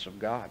commandments of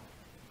God.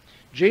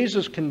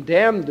 Jesus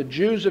condemned the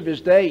Jews of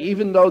His day,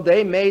 even though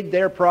they made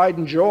their pride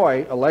and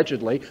joy,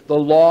 allegedly, the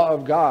law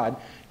of God.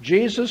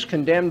 Jesus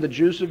condemned the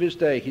Jews of His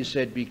day. He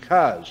said,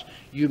 because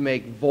you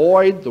make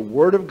void the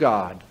word of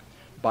God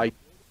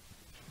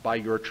by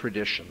your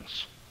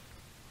traditions.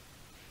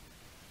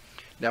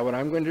 Now, what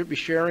I'm going to be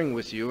sharing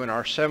with you in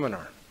our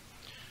seminar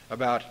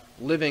about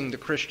living the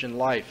Christian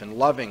life and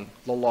loving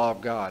the law of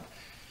God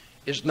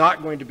is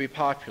not going to be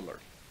popular.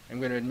 I'm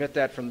going to admit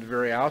that from the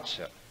very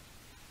outset.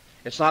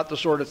 It's not the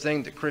sort of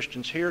thing that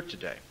Christians hear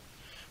today.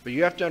 But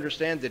you have to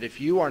understand that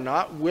if you are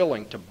not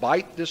willing to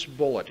bite this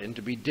bullet and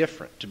to be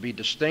different, to be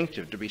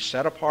distinctive, to be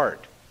set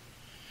apart,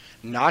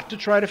 not to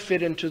try to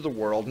fit into the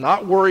world,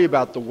 not worry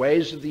about the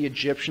ways of the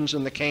Egyptians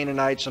and the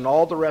Canaanites and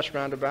all the rest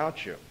round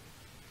about you,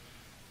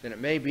 then it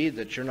may be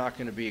that you're not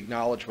going to be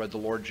acknowledged by the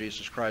Lord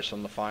Jesus Christ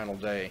on the final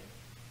day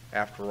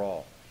after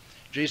all.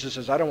 Jesus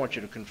says, I don't want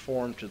you to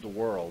conform to the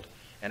world,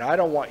 and I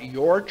don't want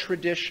your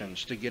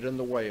traditions to get in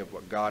the way of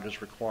what God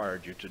has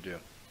required you to do.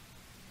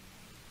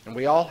 And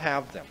we all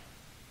have them.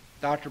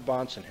 Dr.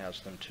 Bahnsen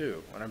has them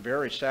too, and I'm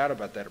very sad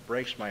about that. It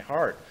breaks my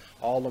heart,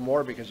 all the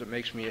more because it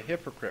makes me a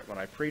hypocrite when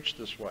I preach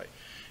this way.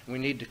 We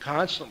need to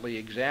constantly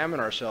examine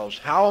ourselves.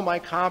 How am I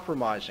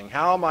compromising?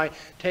 How am I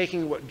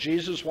taking what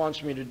Jesus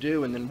wants me to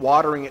do and then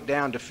watering it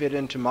down to fit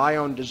into my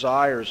own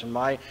desires and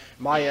my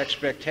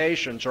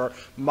expectations or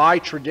my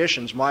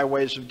traditions, my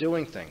ways of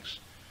doing things?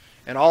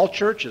 And all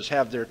churches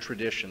have their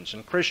traditions,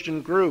 and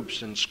Christian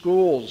groups and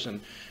schools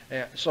and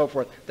so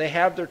forth. They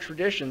have their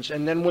traditions,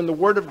 and then when the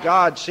Word of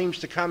God seems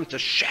to come to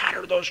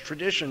shatter those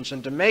traditions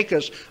and to make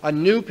us a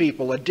new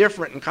people, a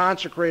different and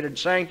consecrated,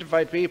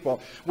 sanctified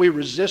people, we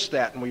resist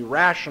that and we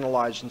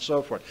rationalize and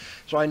so forth.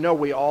 So I know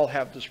we all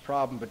have this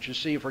problem, but you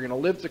see, if we're going to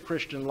live the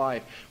Christian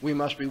life, we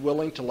must be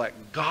willing to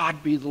let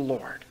God be the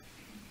Lord.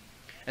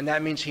 And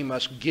that means He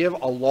must give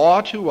a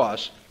law to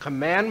us,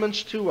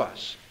 commandments to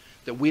us,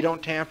 that we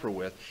don't tamper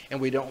with,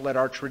 and we don't let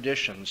our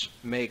traditions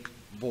make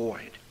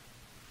void.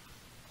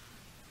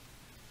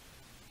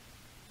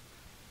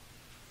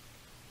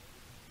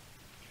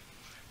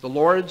 The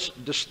Lord's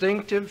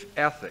distinctive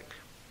ethic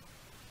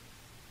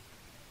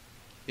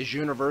is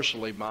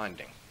universally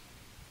binding.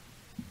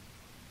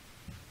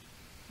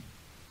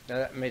 Now,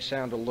 that may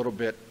sound a little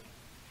bit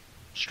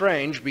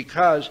strange,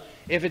 because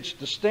if it's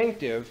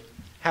distinctive,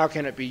 how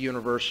can it be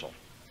universal?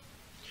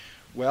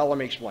 Well, let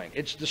me explain.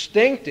 It's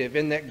distinctive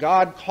in that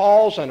God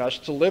calls on us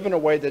to live in a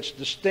way that's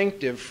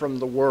distinctive from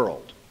the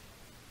world.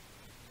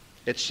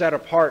 It's set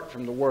apart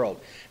from the world.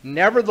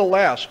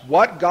 Nevertheless,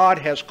 what God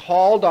has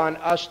called on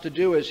us to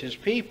do as His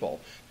people,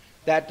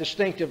 that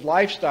distinctive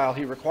lifestyle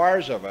He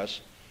requires of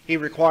us, He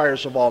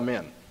requires of all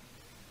men.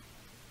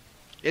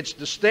 It's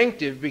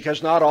distinctive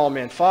because not all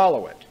men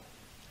follow it,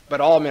 but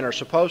all men are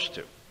supposed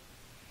to.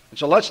 And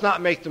so let's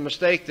not make the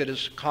mistake that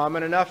is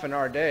common enough in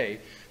our day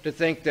to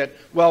think that,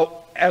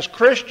 well, as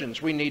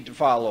Christians we need to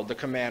follow the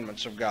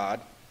commandments of God,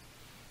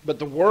 but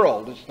the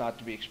world is not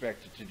to be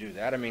expected to do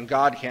that. I mean,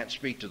 God can't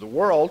speak to the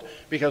world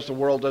because the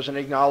world doesn't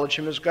acknowledge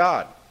Him as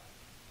God.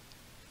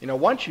 You know,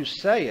 once you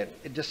say it,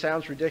 it just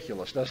sounds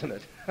ridiculous, doesn't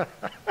it?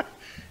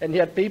 And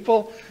yet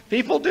people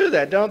do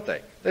that, don't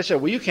they? They say,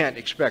 well, you can't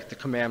expect the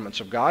commandments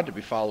of God to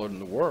be followed in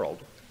the world.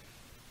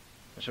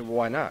 I said, well,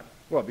 why not?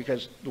 Well,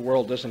 because the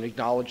world doesn't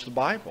acknowledge the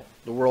Bible.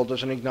 The world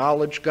doesn't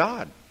acknowledge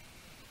God.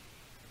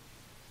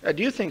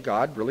 Do you think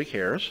God really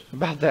cares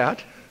about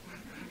that?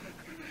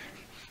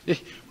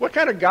 What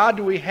kind of God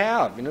do we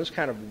have? You know, this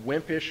kind of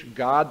wimpish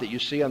God that you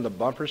see on the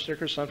bumper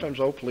stickers sometimes.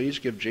 Oh, please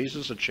give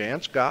Jesus a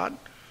chance, God.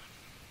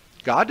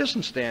 God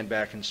doesn't stand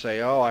back and say,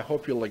 oh, I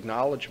hope you'll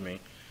acknowledge me.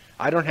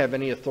 I don't have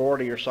any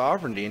authority or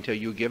sovereignty until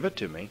you give it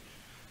to me.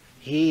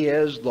 He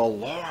is the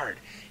Lord.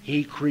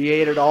 He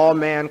created all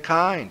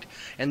mankind.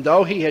 And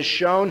though He has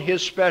shown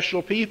His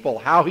special people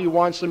how He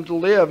wants them to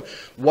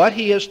live, what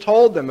He has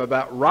told them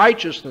about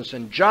righteousness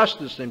and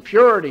justice and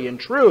purity and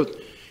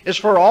truth is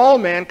for all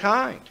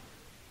mankind.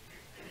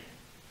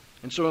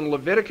 And so in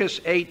Leviticus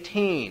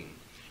 18,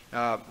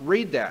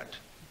 read that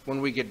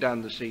when we get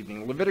done this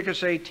evening.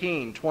 Leviticus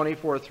 18,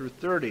 24 through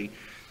 30.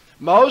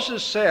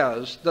 Moses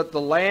says that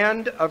the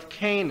land of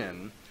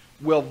Canaan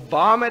will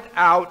vomit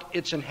out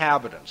its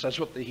inhabitants. That's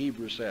what the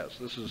Hebrew says.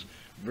 This is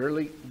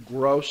really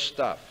gross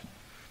stuff.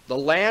 The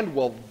land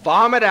will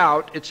vomit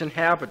out its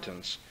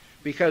inhabitants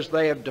because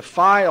they have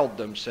defiled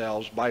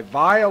themselves by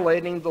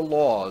violating the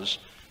laws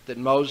that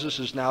Moses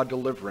is now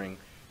delivering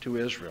to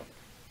Israel.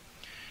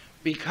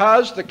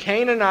 Because the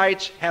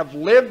Canaanites have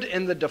lived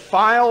in the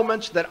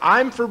defilements that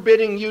I'm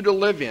forbidding you to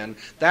live in,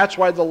 that's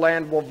why the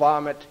land will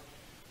vomit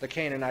the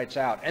Canaanites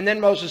out. And then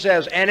Moses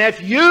says, and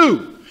if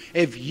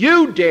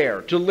you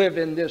dare to live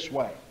in this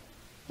way,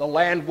 the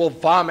land will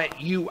vomit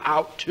you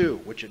out too,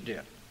 which it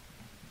did.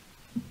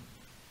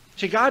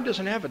 See, God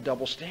doesn't have a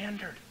double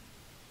standard.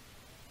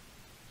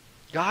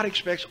 God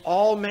expects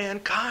all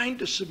mankind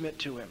to submit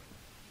to him.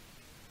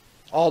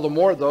 All the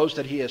more those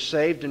that he has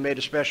saved and made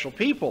a special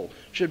people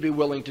should be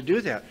willing to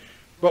do that.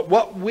 But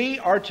what we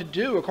are to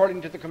do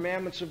according to the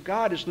commandments of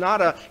God is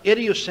not an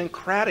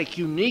idiosyncratic,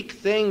 unique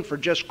thing for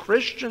just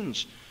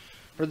Christians,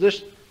 for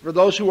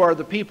those who are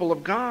the people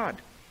of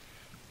God.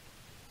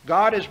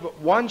 God is but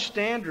one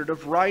standard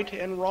of right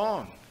and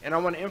wrong. And I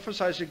want to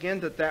emphasize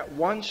again that that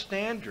one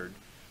standard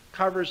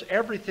covers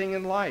everything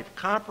in life,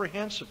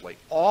 comprehensively,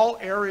 all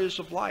areas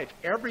of life,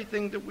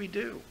 everything that we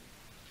do.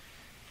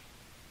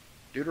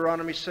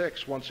 Deuteronomy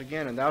 6, once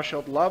again, and thou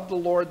shalt love the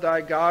Lord thy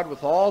God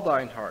with all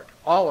thine heart,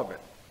 all of it,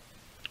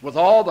 with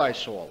all thy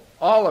soul,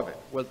 all of it,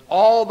 with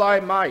all thy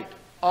might,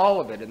 all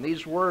of it. And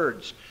these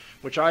words,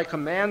 which I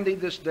command thee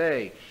this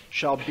day,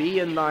 shall be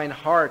in thine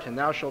heart, and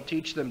thou shalt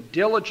teach them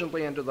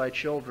diligently unto thy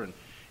children,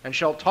 and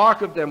shalt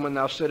talk of them when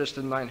thou sittest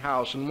in thine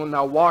house, and when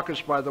thou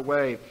walkest by the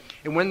way,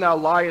 and when thou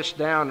liest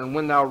down, and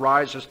when thou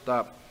risest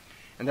up.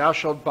 And thou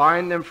shalt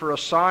bind them for a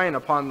sign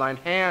upon thine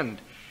hand,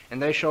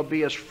 and they shall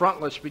be as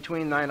frontlets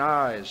between thine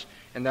eyes,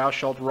 and thou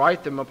shalt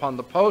write them upon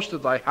the post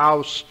of thy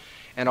house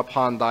and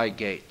upon thy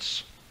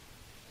gates.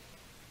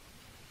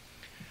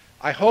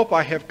 I hope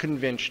I have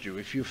convinced you,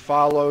 if you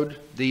followed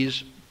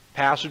these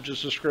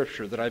passages of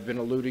Scripture that I've been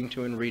alluding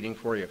to and reading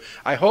for you,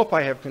 I hope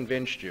I have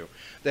convinced you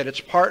that it's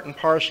part and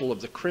parcel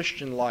of the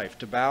Christian life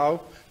to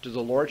bow to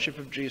the Lordship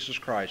of Jesus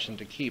Christ and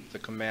to keep the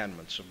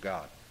commandments of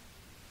God.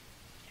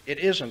 It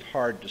isn't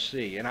hard to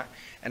see,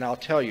 and I'll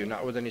tell you,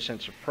 not with any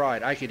sense of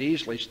pride, I could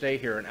easily stay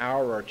here an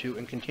hour or two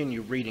and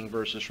continue reading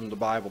verses from the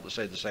Bible that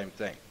say the same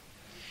thing.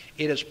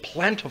 It is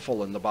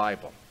plentiful in the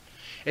Bible.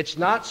 It's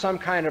not some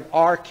kind of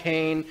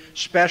arcane,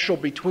 special,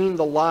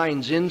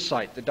 between-the-lines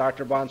insight that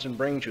Dr. Bahnsen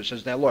brings you.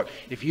 Says, now look,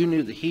 if you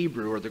knew the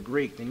Hebrew or the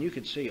Greek, then you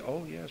could see,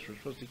 oh yes, we're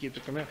supposed to keep the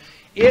commandment.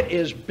 It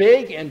is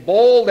big and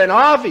bold and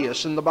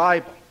obvious in the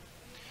Bible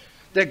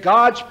that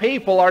God's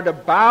people are to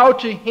bow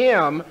to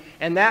him,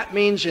 and that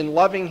means in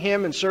loving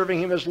him and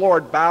serving him as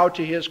Lord, bow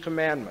to his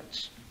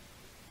commandments.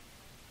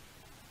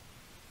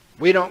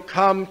 We don't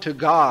come to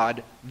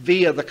God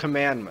via the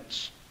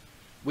commandments.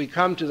 We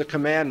come to the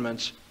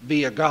commandments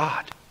via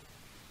God.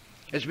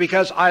 It's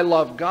because I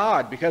love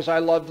God, because I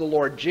love the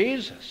Lord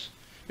Jesus,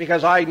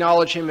 because I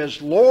acknowledge him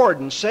as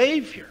Lord and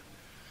Savior,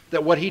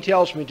 that what he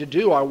tells me to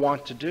do, I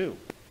want to do.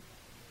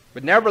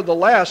 But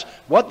nevertheless,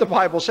 what the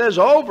Bible says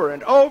over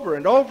and over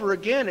and over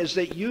again is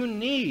that you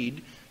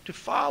need to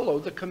follow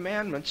the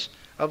commandments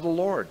of the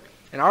Lord.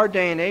 In our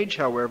day and age,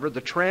 however,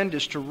 the trend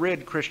is to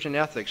rid Christian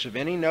ethics of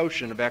any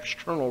notion of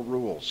external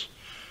rules.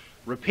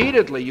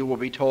 Repeatedly, you will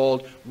be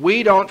told,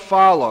 we don't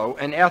follow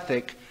an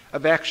ethic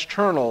of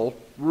external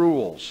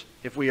rules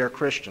if we are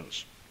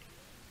Christians.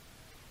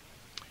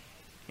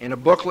 In a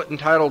booklet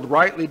entitled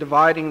Rightly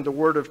Dividing the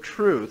Word of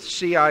Truth,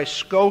 C.I.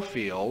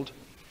 Scofield,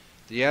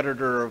 the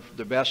editor of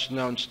the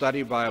best-known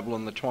study Bible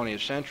in the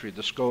 20th century,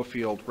 the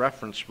Scofield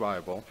Reference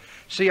Bible,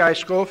 C.I.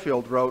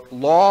 Scofield wrote,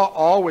 law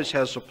always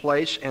has a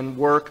place and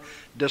work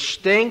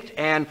distinct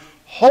and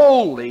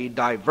wholly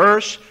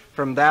diverse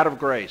from that of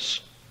grace.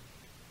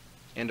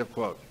 End of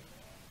quote.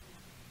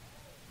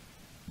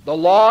 The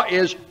law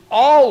is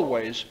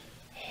always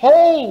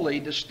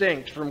wholly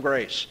distinct from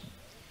grace.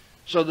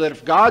 So that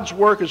if God's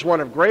work is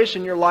one of grace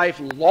in your life,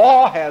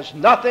 law has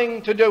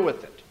nothing to do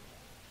with it.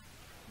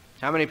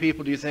 How many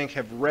people do you think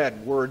have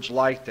read words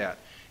like that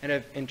and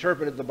have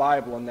interpreted the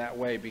Bible in that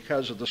way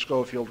because of the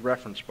Scofield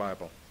Reference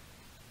Bible?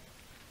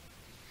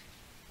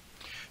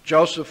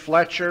 Joseph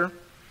Fletcher,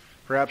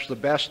 perhaps the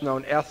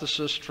best-known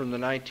ethicist from the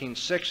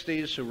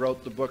 1960s who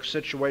wrote the book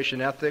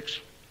Situation Ethics.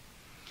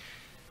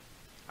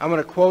 I'm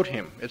going to quote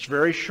him. It's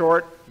very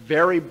short,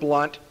 very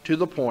blunt, to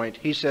the point.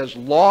 He says,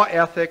 law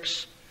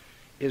ethics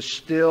is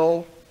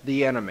still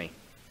the enemy.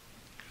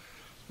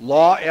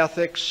 Law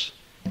ethics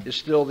is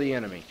still the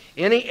enemy.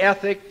 Any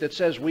ethic that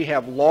says we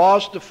have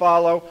laws to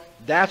follow,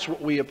 that's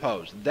what we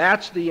oppose.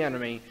 That's the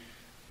enemy.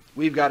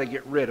 We've got to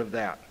get rid of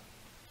that.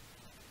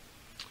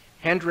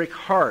 Hendrik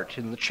Hart,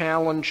 in The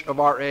Challenge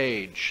of Our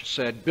Age,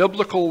 said,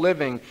 biblical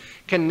living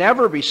can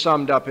never be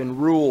summed up in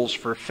rules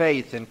for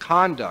faith and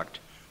conduct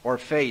or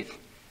faith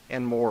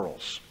and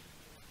morals.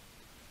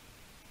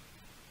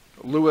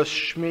 Louis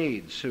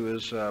Schmedes, who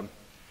is an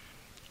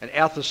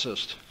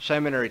ethicist,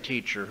 seminary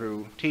teacher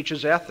who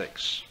teaches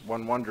ethics.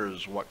 One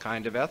wonders what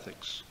kind of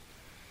ethics.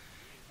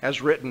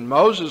 has written,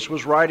 Moses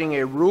was writing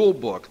a rule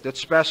book that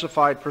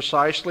specified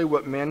precisely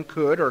what men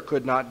could or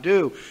could not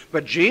do.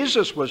 But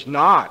Jesus was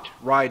not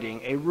writing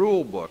a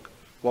rule book.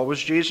 What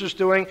was Jesus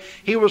doing?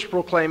 He was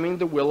proclaiming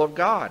the will of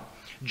God.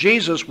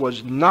 Jesus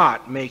was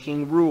not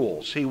making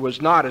rules. He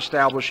was not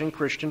establishing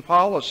Christian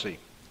policy.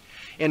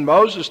 In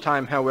Moses'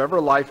 time, however,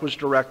 life was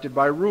directed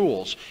by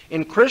rules.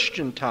 In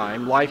Christian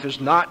time, life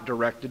is not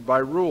directed by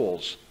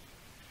rules.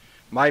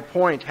 My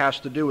point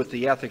has to do with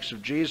the ethics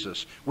of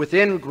Jesus.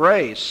 Within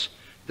grace,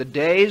 the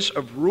days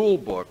of rule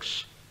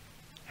books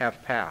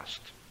have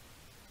passed.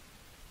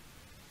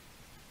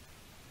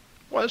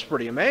 Well, that's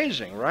pretty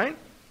amazing, right?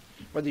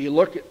 Whether you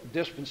look at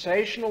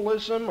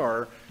dispensationalism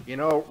or,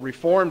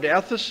 Reformed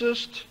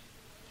ethicists,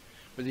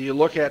 whether you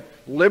look at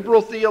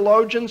liberal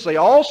theologians, they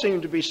all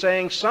seem to be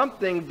saying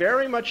something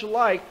very much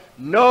like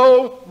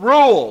no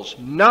rules,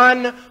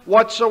 none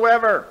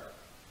whatsoever.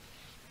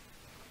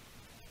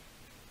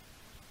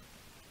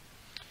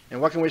 And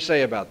what can we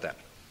say about that?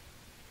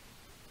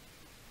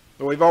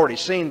 Well, we've already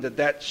seen that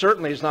that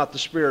certainly is not the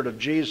spirit of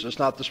Jesus,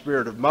 not the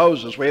spirit of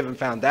Moses. We haven't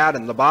found that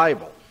in the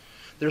Bible.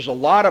 There's a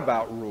lot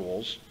about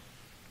rules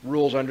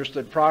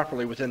understood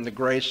properly within the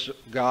grace of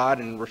God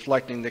and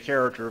reflecting the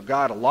character of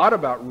God. A lot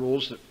about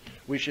rules that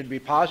we should be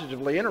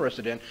positively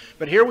interested in.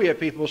 But here we have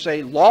people who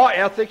say law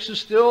ethics is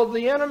still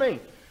the enemy.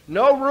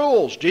 No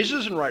rules.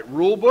 Jesus doesn't write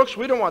rule books.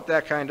 We don't want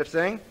that kind of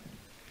thing.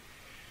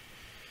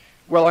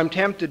 Well, I'm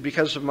tempted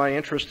because of my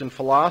interest in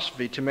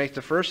philosophy to make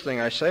the first thing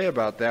I say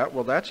about that,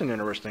 well, that's an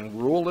interesting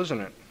rule,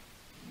 isn't it?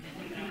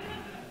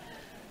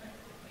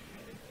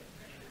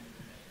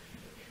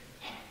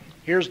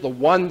 Here's the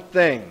one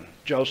thing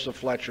Joseph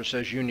Fletcher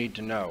says you need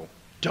to know.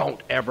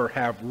 Don't ever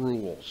have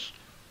rules.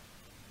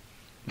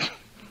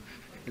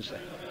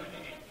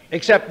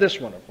 Except this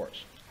one, of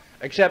course.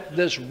 Except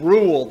this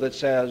rule that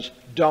says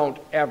don't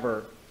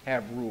ever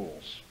have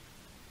rules.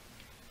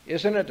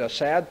 Isn't it a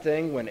sad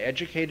thing when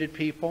educated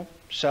people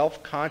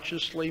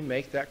self-consciously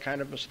make that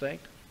kind of mistake?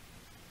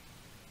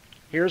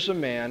 Here's a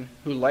man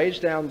who lays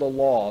down the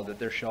law that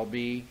there shall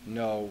be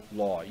no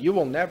law. You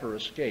will never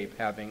escape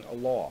having a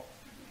law.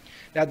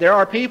 Now, there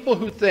are people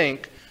who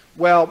think,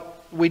 well,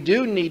 we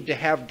do need to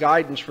have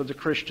guidance for the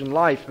Christian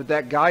life, but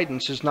that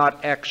guidance is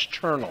not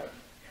external.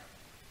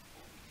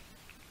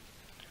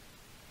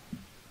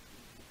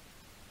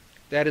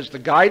 That is, the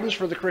guidance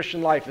for the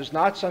Christian life is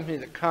not something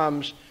that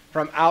comes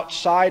from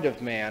outside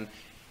of man.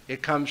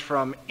 It comes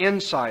from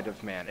inside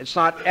of man. It's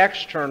not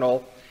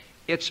external,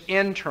 it's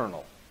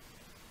internal.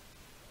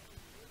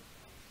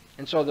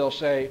 And so they'll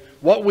say,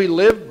 what we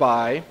live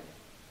by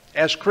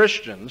as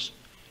Christians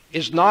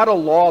is not a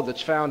law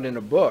that's found in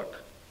a book.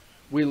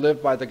 We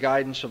live by the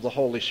guidance of the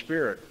Holy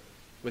Spirit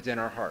within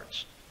our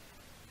hearts.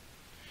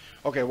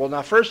 Okay, well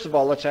now first of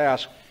all, let's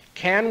ask,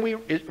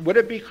 would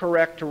it be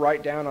correct to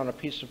write down on a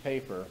piece of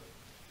paper,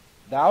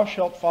 thou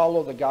shalt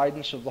follow the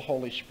guidance of the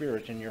Holy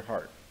Spirit in your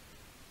heart?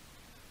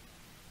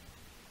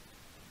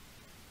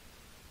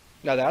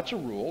 Now that's a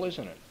rule,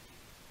 isn't it?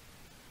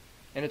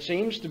 And it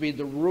seems to be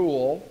the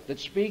rule that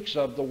speaks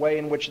of the way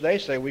in which they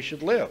say we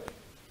should live.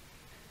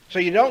 So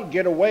you don't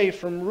get away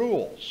from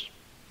rules.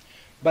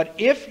 But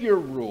if your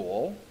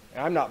rule,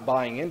 and I'm not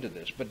buying into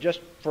this, but just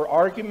for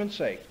argument's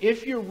sake,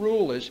 if your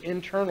rule is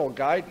internal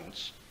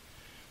guidance,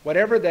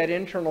 whatever that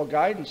internal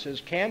guidance is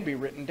can be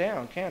written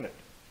down, can't it?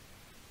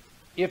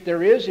 If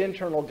there is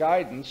internal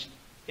guidance,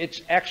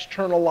 it's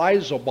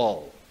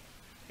externalizable.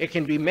 It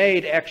can be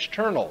made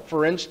external.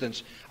 For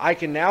instance, I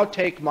can now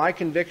take my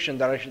conviction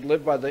that I should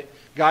live by the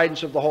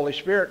guidance of the Holy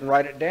Spirit and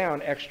write it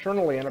down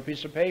externally on a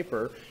piece of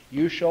paper.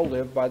 You shall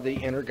live by the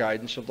inner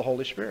guidance of the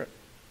Holy Spirit.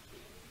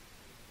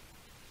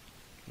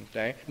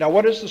 Okay? Now,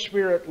 what does the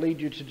Spirit lead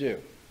you to do?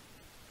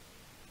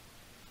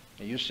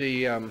 You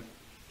see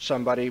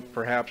somebody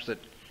perhaps that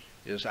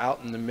is out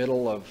in the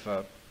middle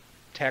of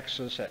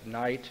Texas at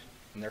night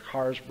and their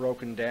car's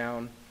broken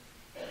down,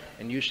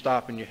 and you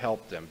stop and you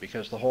help them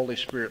because the Holy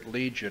Spirit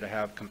leads you to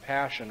have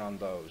compassion on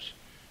those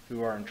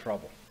who are in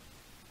trouble.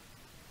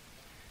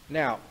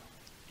 Now,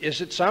 is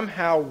it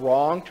somehow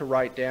wrong to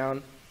write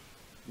down,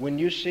 when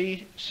you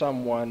see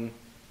someone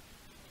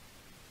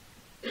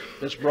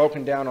that's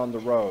broken down on the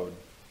road,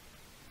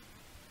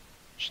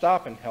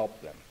 stop and help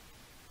them?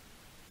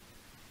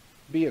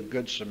 Be a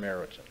good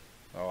Samaritan.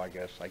 Oh, I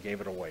guess I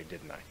gave it away,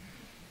 didn't I?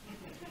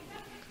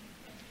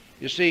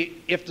 You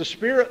see, if the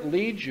Spirit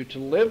leads you to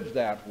live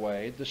that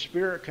way, the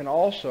Spirit can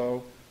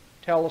also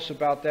tell us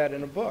about that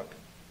in a book,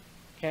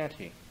 can't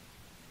He?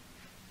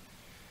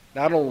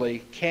 Not only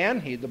can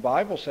He, the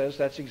Bible says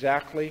that's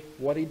exactly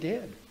what He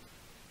did.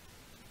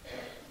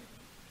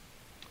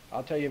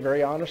 I'll tell you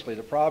very honestly,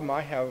 the problem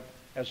I have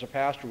as a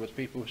pastor with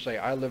people who say,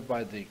 I live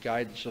by the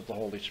guidance of the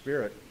Holy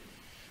Spirit,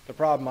 the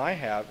problem I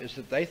have is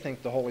that they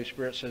think the Holy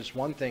Spirit says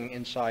one thing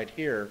inside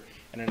here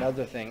and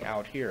another thing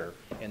out here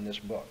in this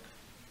book.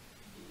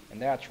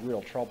 And that's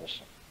real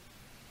troublesome.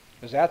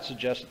 Because that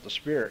suggests that the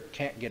Spirit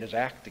can't get His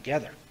act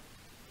together.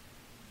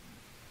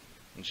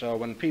 And so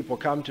when people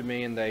come to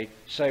me and they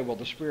say, well,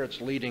 the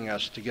Spirit's leading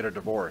us to get a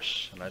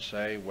divorce, and I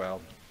say, well,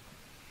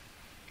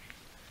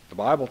 The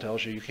Bible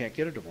tells you you can't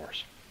get a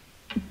divorce.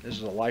 This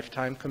is a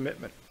lifetime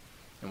commitment.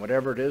 And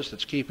whatever it is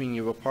that's keeping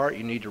you apart,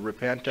 you need to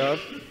repent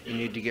of, you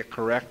need to get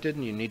corrected,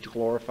 and you need to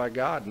glorify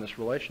God in this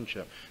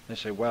relationship. And they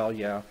say, well,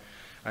 yeah,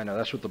 I know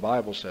that's what the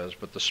Bible says,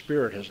 but the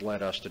Spirit has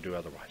led us to do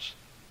otherwise.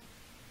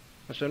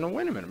 I said, no,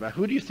 wait a minute.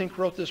 Who do you think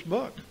wrote this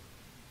book?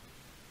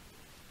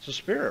 It's the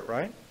Spirit,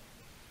 right?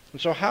 And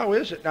so how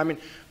is it? I mean,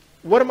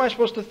 what am I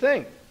supposed to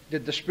think?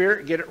 Did the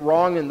Spirit get it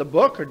wrong in the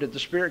book, or did the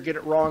Spirit get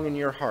it wrong in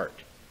your heart?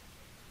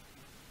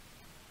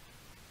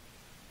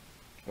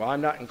 Well,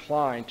 I'm not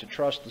inclined to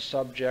trust the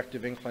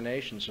subjective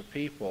inclinations of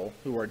people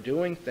who are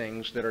doing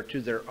things that are to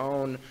their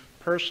own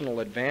personal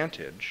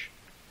advantage,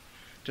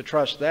 to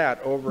trust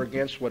that over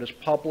against what is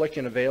public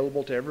and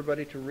available to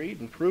everybody to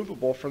read and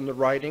provable from the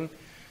writing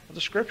of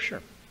the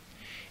Scripture.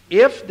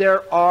 If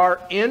there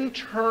are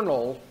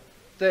internal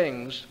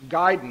things,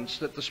 guidance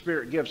that the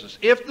Spirit gives us,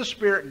 if the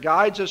Spirit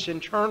guides us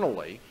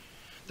internally,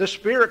 the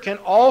Spirit can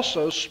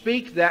also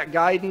speak that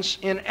guidance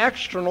in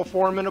external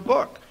form in a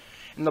book.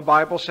 And the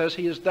Bible says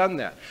He has done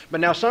that.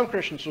 But now some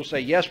Christians will say,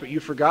 yes, but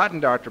you've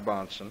forgotten, Dr.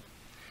 Bahnsen,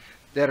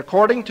 that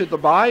according to the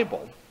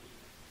Bible,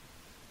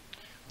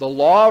 the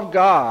law of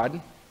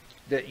God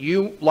that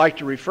you like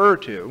to refer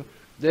to,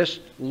 this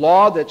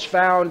law that's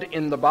found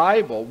in the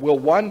Bible, will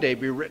one day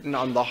be written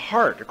on the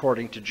heart,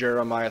 according to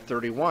Jeremiah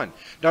 31.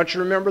 Don't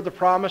you remember the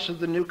promise of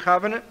the New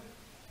Covenant?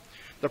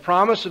 The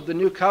promise of the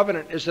New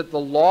Covenant is that the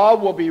law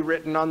will be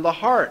written on the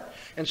heart.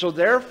 And so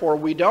therefore,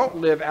 we don't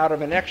live out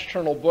of an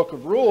external book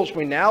of rules.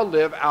 We now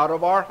live out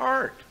of our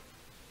heart.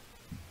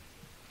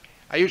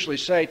 I usually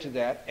say to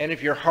that, and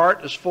if your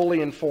heart is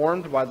fully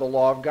informed by the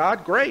law of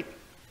God, great.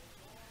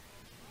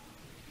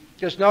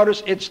 Just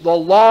notice, it's the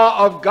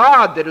law of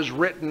God that is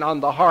written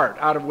on the heart,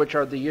 out of which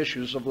are the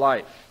issues of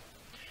life.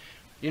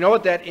 You know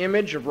what that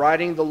image of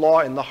writing the law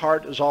in the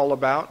heart is all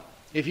about?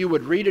 If you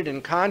would read it in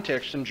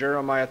context in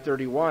Jeremiah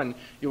 31,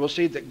 you will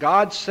see that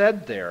God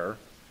said there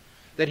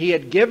that He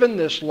had given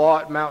this law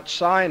at Mount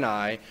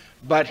Sinai,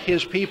 but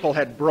His people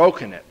had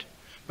broken it.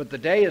 But the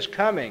day is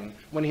coming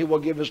when He will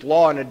give His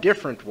law in a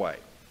different way.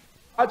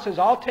 God says,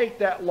 I'll take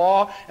that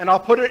law and I'll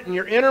put it in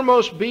your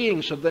innermost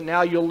being so that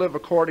now you'll live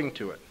according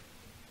to it.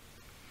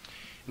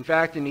 In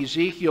fact, in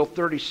Ezekiel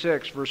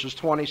 36, verses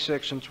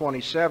 26 and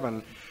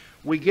 27,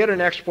 we get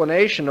an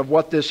explanation of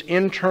what this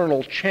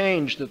internal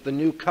change that the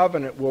new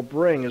covenant will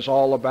bring is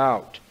all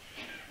about.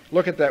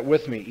 Look at that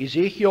with me.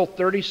 Ezekiel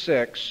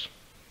 36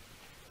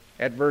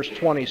 at verse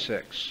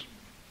 26.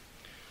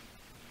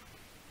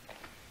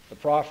 The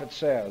prophet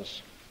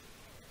says,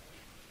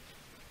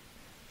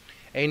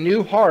 a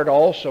new heart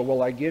also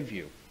will I give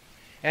you,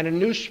 and a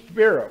new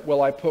spirit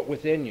will I put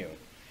within you.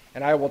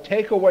 And I will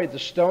take away the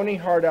stony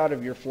heart out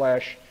of your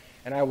flesh,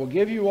 and I will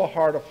give you a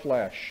heart of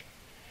flesh.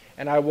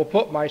 And I will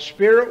put my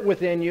Spirit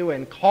within you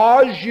and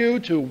cause you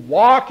to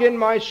walk in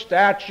my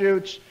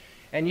statutes,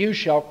 and you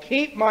shall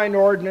keep mine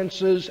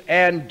ordinances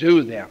and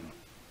do them.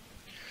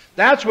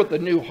 That's what the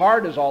new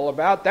heart is all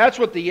about. That's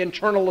what the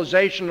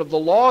internalization of the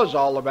law is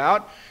all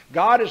about.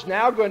 God is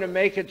now going to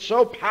make it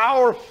so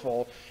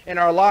powerful in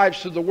our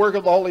lives through the work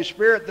of the Holy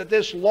Spirit that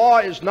this law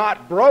is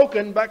not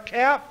broken but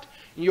kept.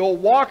 You'll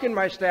walk in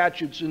my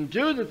statutes and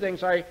do the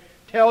things I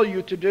tell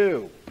you to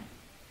do.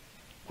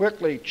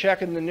 Quickly,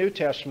 check in the New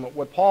Testament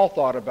what Paul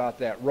thought about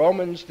that.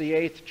 Romans, the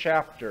 8th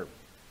chapter.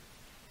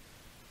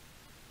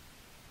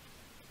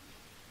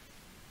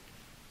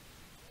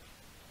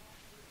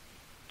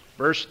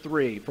 Verse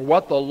 3, for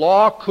what the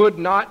law could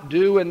not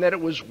do in that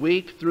it was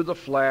weak through the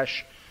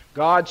flesh,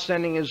 God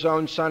sending His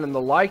own Son in the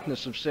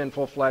likeness of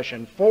sinful flesh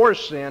and for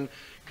sin,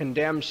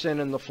 condemned sin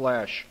in the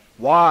flesh.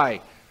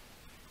 Why?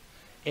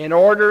 In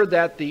order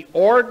that the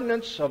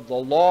ordinance of the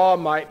law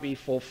might be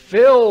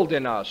fulfilled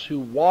in us who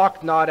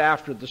walk not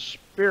after the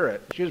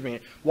Spirit,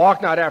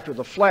 walk not after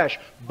the flesh,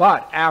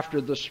 but after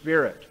the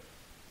Spirit.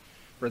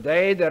 For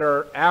they that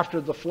are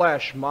after the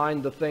flesh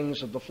mind the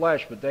things of the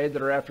flesh, but they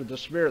that are after the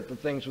Spirit, the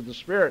things of the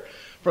Spirit.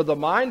 For the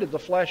mind of the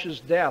flesh is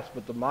death,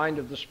 but the mind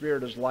of the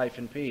Spirit is life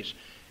and peace.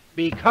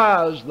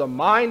 Because the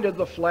mind of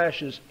the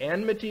flesh is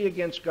enmity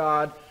against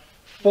God,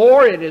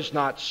 for it is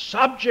not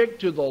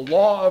subject to the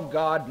law of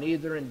God,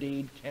 neither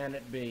indeed can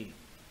it be.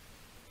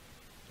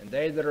 And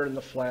they that are in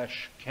the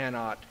flesh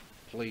cannot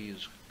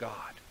please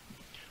God.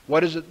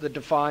 What is it that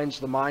defines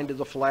the mind of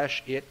the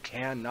flesh? It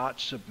cannot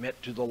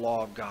submit to the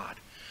law of God.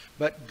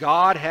 But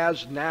God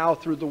has now,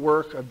 through the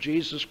work of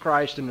Jesus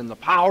Christ and in the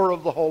power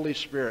of the Holy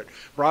Spirit,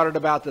 brought it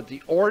about that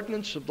the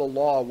ordinance of the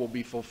law will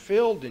be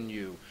fulfilled in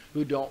you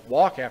who don't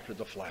walk after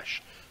the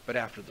flesh, but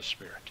after the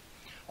Spirit.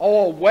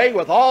 Oh, away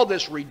with all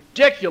this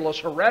ridiculous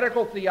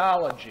heretical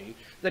theology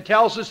that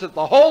tells us that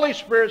the Holy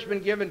Spirit's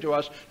been given to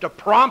us to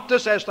prompt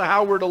us as to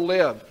how we're to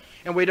live,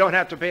 and we don't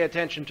have to pay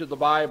attention to the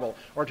Bible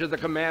or to the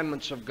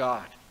commandments of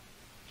God.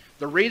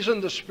 The reason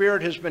the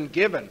Spirit has been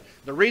given,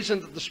 the reason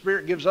that the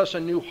Spirit gives us a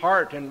new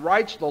heart and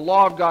writes the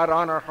law of God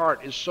on our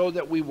heart is so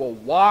that we will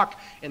walk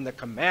in the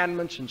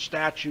commandments and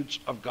statutes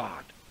of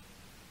God.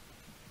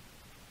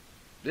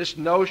 This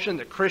notion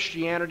that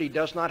Christianity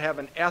does not have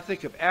an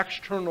ethic of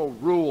external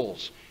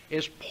rules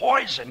is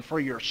poison for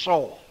your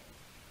soul.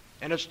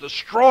 And it's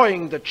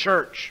destroying the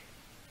church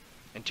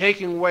and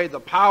taking away the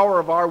power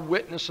of our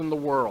witness in the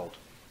world.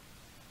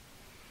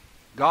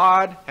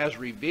 God has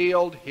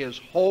revealed His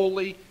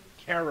holy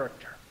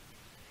character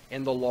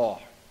in the law.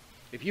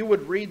 If you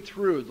would read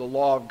through the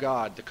law of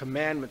God, the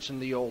commandments in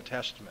the Old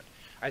Testament,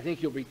 I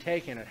think you'll be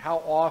taken at how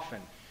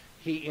often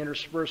He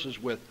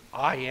intersperses with,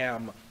 I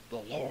am the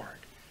Lord.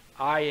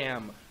 I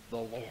am the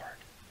Lord.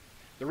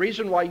 The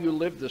reason why you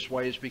live this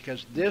way is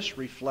because this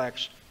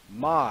reflects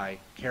my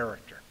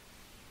character.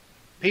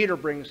 Peter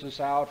brings this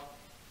out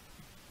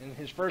in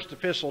his first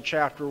epistle,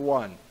 chapter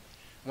 1,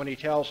 when he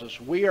tells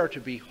us, we are to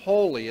be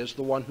holy as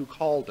the one who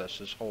called us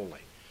is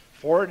holy.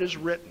 For it is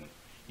written,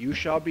 you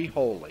shall be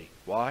holy.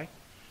 Why?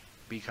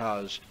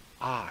 Because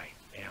I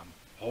am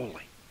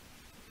holy.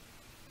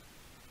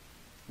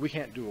 We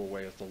can't do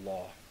away with the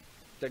law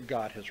that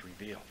God has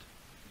revealed,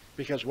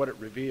 because what it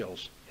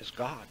reveals is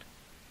God.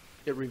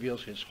 It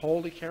reveals His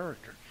holy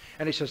character.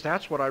 And He says,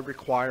 that's what I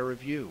require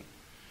of you.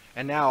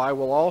 And now I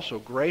will also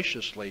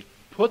graciously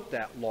put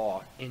that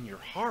law in your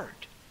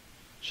heart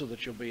so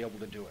that you'll be able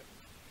to do it.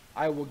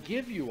 I will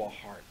give you a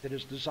heart that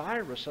is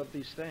desirous of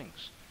these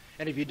things.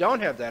 And if you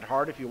don't have that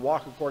heart, if you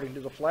walk according to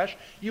the flesh,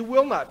 you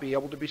will not be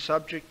able to be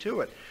subject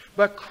to it.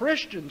 But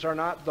Christians are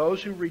not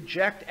those who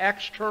reject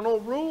external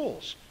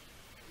rules.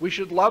 We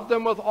should love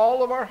them with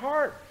all of our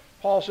heart.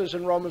 Paul says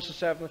in Romans the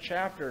 7th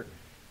chapter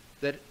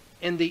that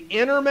in the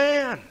inner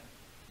man,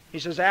 he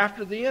says,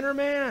 after the inner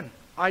man,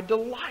 I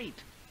delight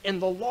in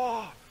the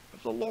law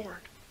of the Lord.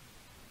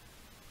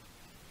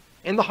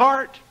 In the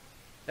heart.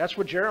 That's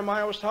what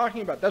Jeremiah was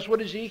talking about. That's what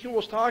Ezekiel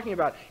was talking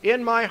about.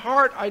 In my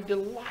heart, I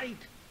delight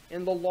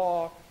in the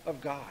law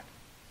of God.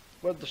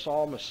 What did the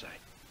psalmist say?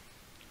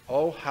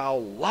 Oh, how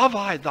love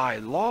I thy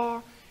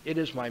law. It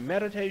is my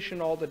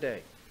meditation all the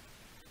day.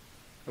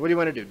 And what do you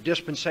want to do?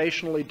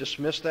 Dispensationally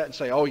dismiss that and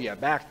say, oh yeah,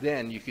 back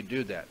then you could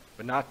do that,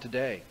 but not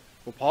today.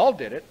 Well, Paul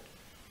did it.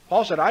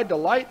 Paul said, I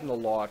delight in the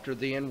law after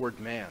the inward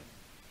man.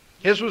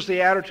 His was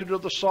the attitude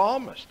of the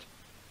psalmist.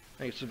 I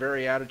think it's the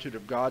very attitude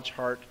of God's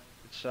heart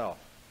itself.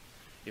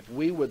 If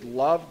we would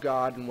love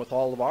God and with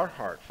all of our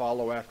heart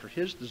follow after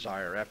His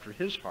desire, after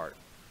His heart,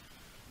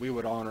 we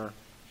would honor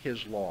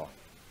His law.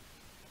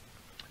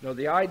 Now,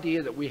 the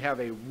idea that we have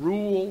a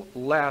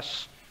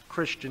rule-less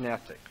Christian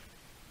ethic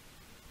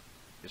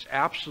is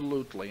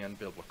absolutely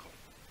unbiblical.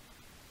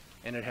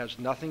 And it has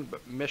nothing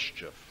but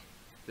mischief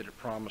that it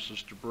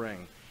promises to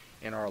bring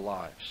in our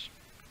lives.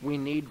 We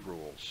need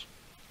rules.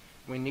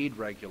 We need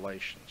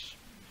regulations.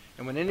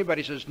 And when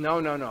anybody says, no,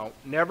 no, no,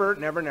 never,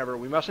 never, never,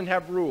 we mustn't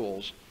have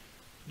rules,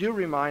 do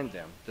remind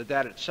them that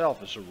that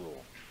itself is a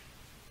rule.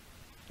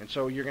 And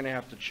so you're going to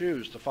have to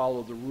choose to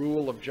follow the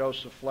rule of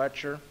Joseph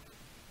Fletcher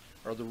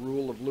or the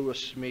rule of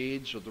Lewis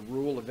Smedes or the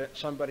rule of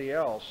somebody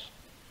else,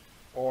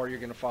 or you're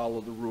going to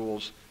follow the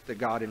rules that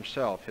God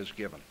Himself has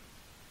given.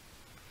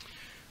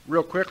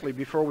 Real quickly,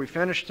 before we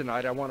finish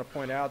tonight, I want to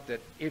point out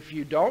that if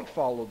you don't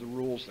follow the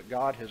rules that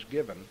God has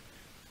given,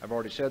 I've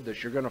already said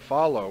this, you're going to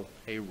follow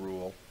a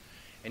rule,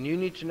 and you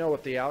need to know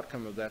what the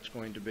outcome of that's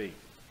going to be.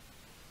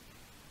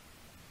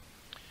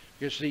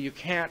 You see, you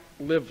can't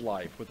live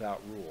life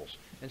without rules.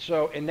 And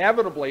so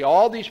inevitably,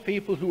 all these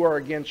people who are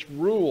against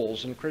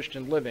rules in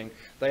Christian living,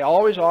 they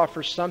always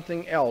offer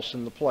something else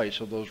in the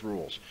place of those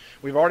rules.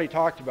 We've already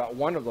talked about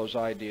one of those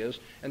ideas,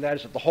 and that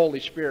is that the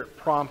Holy Spirit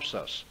prompts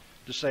us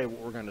to say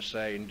what we're going to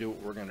say and do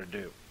what we're going to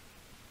do.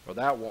 Well,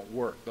 that won't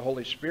work. The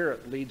Holy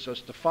Spirit leads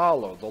us to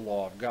follow the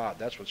law of God.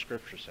 That's what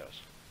Scripture says.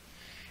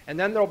 And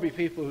then there'll be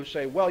people who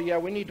say, well, yeah,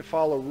 we need to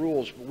follow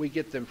rules, but we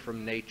get them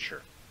from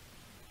nature.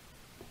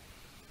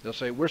 They'll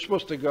say, we're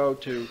supposed to go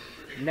to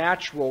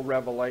natural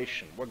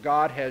revelation, what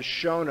God has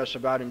shown us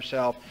about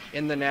Himself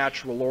in the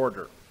natural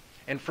order.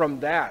 And from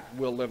that,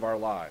 we'll live our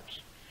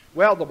lives.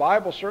 Well, the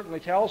Bible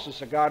certainly tells us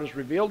that God has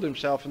revealed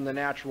Himself in the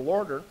natural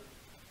order.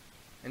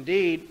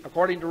 Indeed,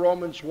 according to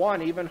Romans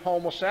 1, even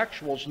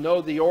homosexuals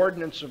know the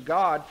ordinance of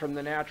God from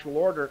the natural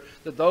order,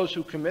 that those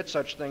who commit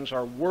such things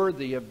are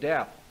worthy of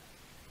death.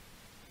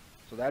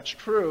 So that's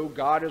true.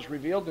 God has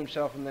revealed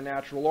Himself in the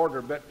natural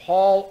order. But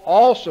Paul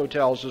also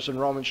tells us in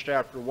Romans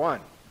chapter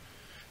 1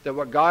 that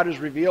what God has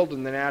revealed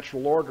in the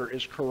natural order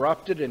is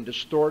corrupted and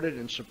distorted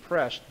and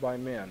suppressed by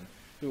men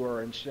who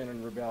are in sin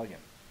and rebellion.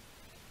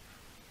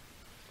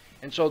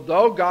 And so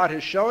though God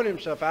has shown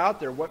Himself out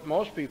there, what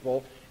most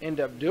people end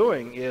up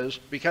doing is,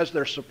 because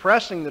they're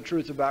suppressing the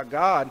truth about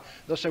God,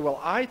 they'll say, well,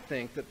 I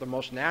think that the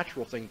most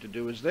natural thing to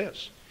do is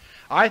this.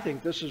 I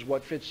think this is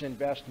what fits in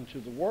best into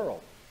the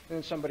world. And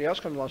then somebody else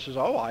comes along and says,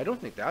 oh, I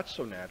don't think that's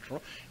so natural.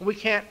 And we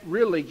can't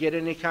really get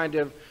any kind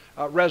of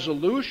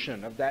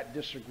resolution of that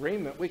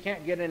disagreement. We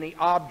can't get any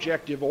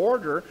objective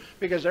order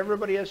because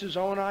everybody has his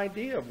own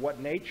idea of what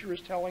nature is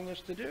telling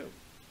us to do.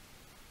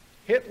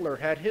 Hitler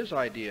had his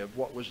idea of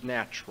what was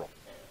natural.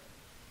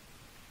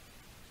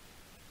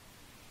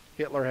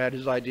 Hitler had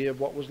his idea of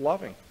what was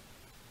loving.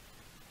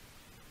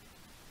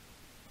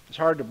 It's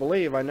hard to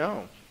believe, I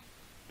know.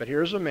 But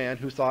here's a man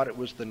who thought it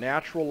was the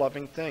natural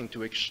loving thing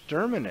to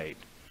exterminate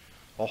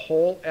a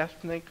whole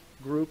ethnic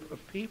group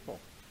of people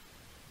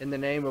in the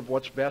name of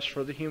what's best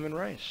for the human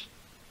race.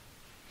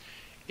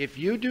 If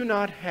you do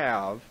not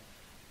have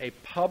a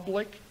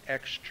public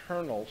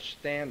external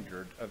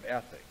standard of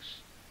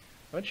ethics,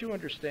 don't you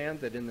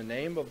understand that in the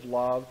name of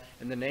love,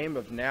 in the name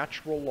of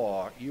natural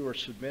law, you are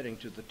submitting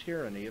to the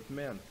tyranny of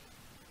men?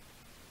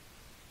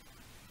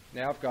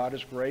 Now, if God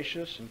is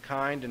gracious and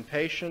kind and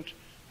patient,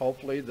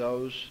 hopefully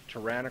those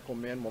tyrannical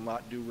men will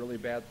not do really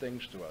bad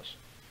things to us.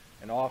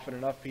 And often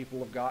enough people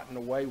have gotten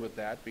away with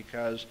that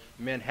because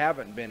men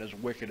haven't been as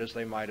wicked as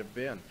they might have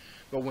been.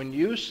 But when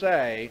you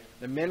say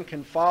the men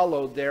can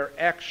follow their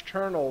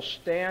external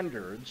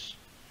standards,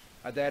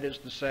 that is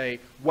to say,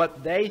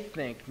 what they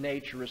think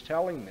nature is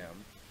telling them,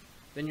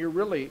 then you're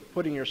really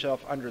putting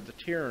yourself under the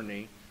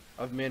tyranny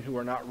of men who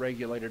are not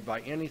regulated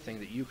by anything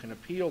that you can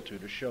appeal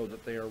to show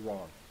that they are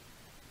wrong.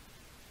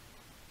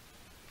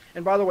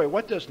 And by the way,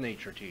 what does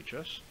nature teach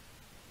us?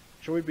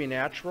 Should we be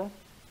natural?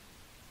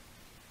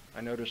 I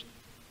noticed,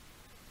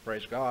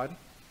 praise God,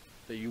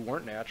 that you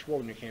weren't natural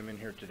when you came in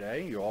here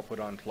today. You all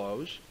put on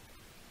clothes.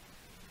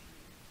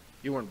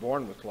 You weren't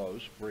born with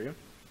clothes, were you?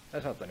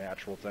 That's not the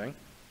natural thing.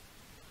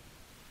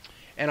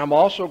 And I'm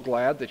also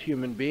glad that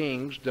human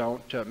beings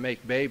don't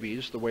make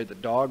babies the way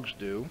that dogs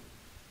do.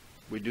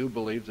 We do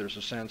believe there's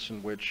a sense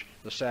in which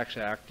the sex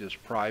act is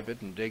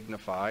private and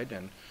dignified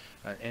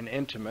and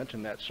intimate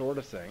and that sort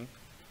of thing.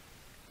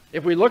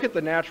 If we look at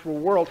the natural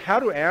world, how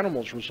do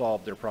animals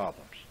resolve their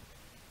problems?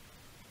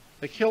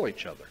 They kill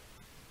each other.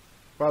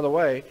 By the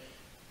way,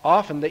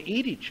 often they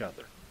eat each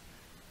other.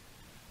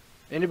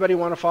 Anybody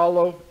want to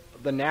follow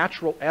the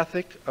natural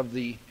ethic of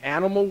the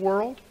animal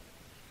world?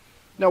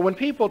 No, when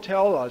people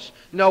tell us,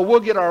 no, we'll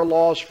get our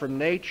laws from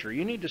nature,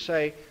 you need to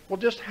say, well,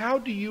 just how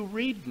do you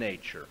read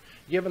nature?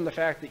 Given the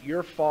fact that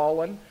you're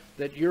fallen,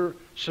 that you're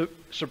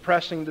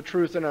suppressing the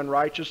truth and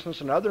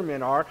unrighteousness, and other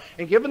men are,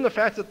 and given the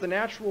fact that the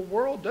natural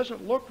world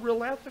doesn't look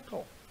real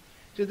ethical.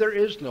 See, there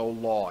is no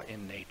law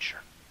in nature.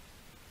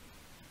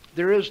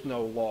 There is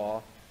no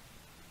law,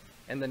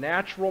 and the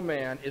natural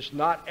man is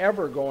not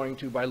ever going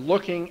to, by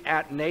looking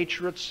at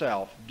nature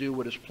itself, do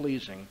what is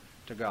pleasing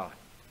to God.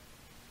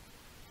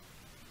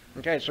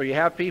 Okay, so you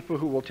have people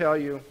who will tell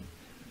you,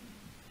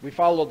 we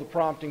follow the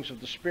promptings of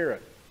the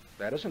Spirit.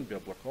 That isn't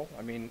biblical.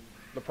 I mean,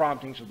 the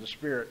promptings of the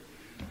Spirit,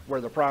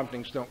 where the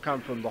promptings don't come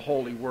from the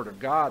holy Word of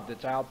God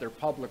that's out there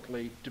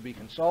publicly to be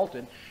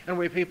consulted. And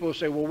we have people who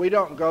say, well, we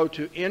don't go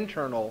to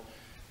internal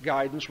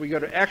guidance, we go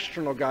to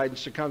external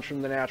guidance that comes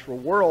from the natural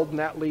world, and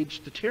that leads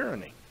to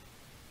tyranny.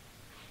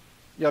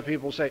 You have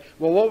people say,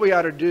 well, what we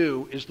ought to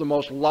do is the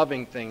most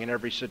loving thing in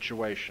every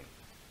situation.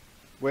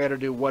 We ought to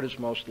do what is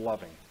most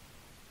loving.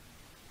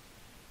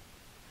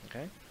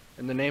 Okay?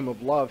 In the name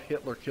of love,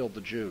 Hitler killed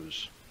the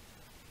Jews.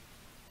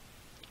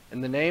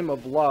 In the name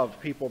of love,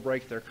 people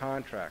break their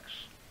contracts.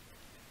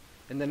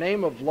 In the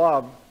name of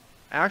love,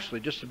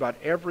 actually just about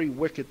every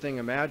wicked thing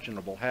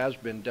imaginable has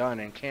been done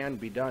and can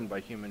be done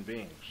by human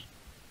beings.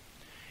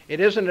 It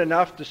isn't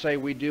enough to say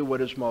we do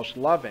what is most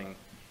loving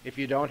if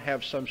you don't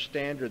have some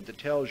standard that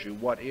tells you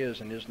what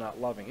is and is not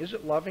loving. Is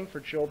it loving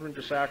for children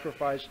to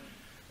sacrifice,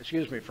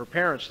 for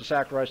parents to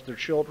sacrifice their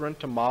children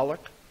to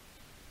Moloch?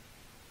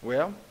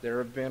 Well, there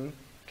have been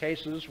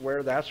cases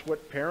where that's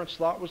what parents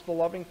thought was the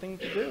loving thing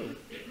to do.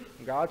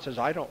 And God says,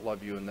 I don't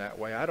love you in that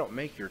way. I don't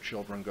make your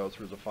children go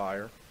through the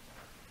fire.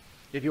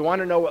 If you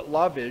want to know what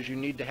love is, you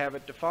need to have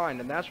it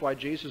defined. And that's why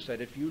Jesus said,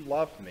 if you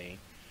love me,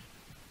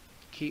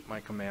 keep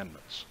my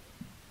commandments.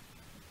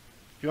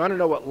 If you want to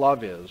know what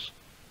love is,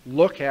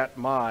 look at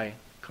my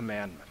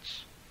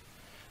commandments.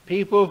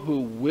 People who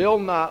will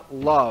not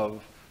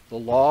love the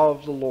law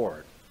of the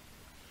Lord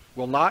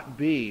will not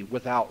be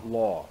without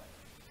law,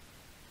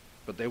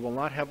 but they will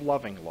not have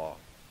loving law,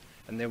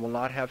 and they will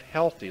not have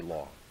healthy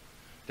law.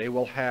 They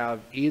will have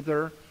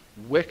either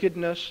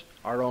wickedness,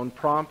 our own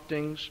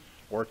promptings,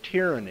 or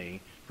tyranny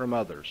from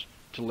others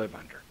to live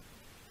under.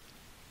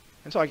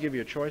 And so I give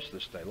you a choice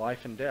this day,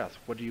 life and death.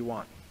 What do you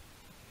want?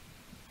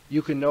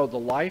 You can know the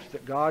life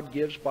that God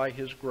gives by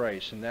His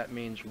grace, and that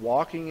means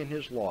walking in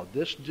His law.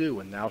 This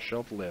do, and thou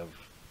shalt live.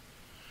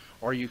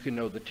 Or you can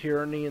know the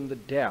tyranny and the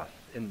death,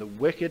 and the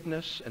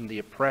wickedness and the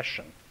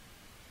oppression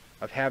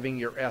of having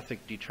your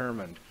ethic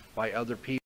determined by other people.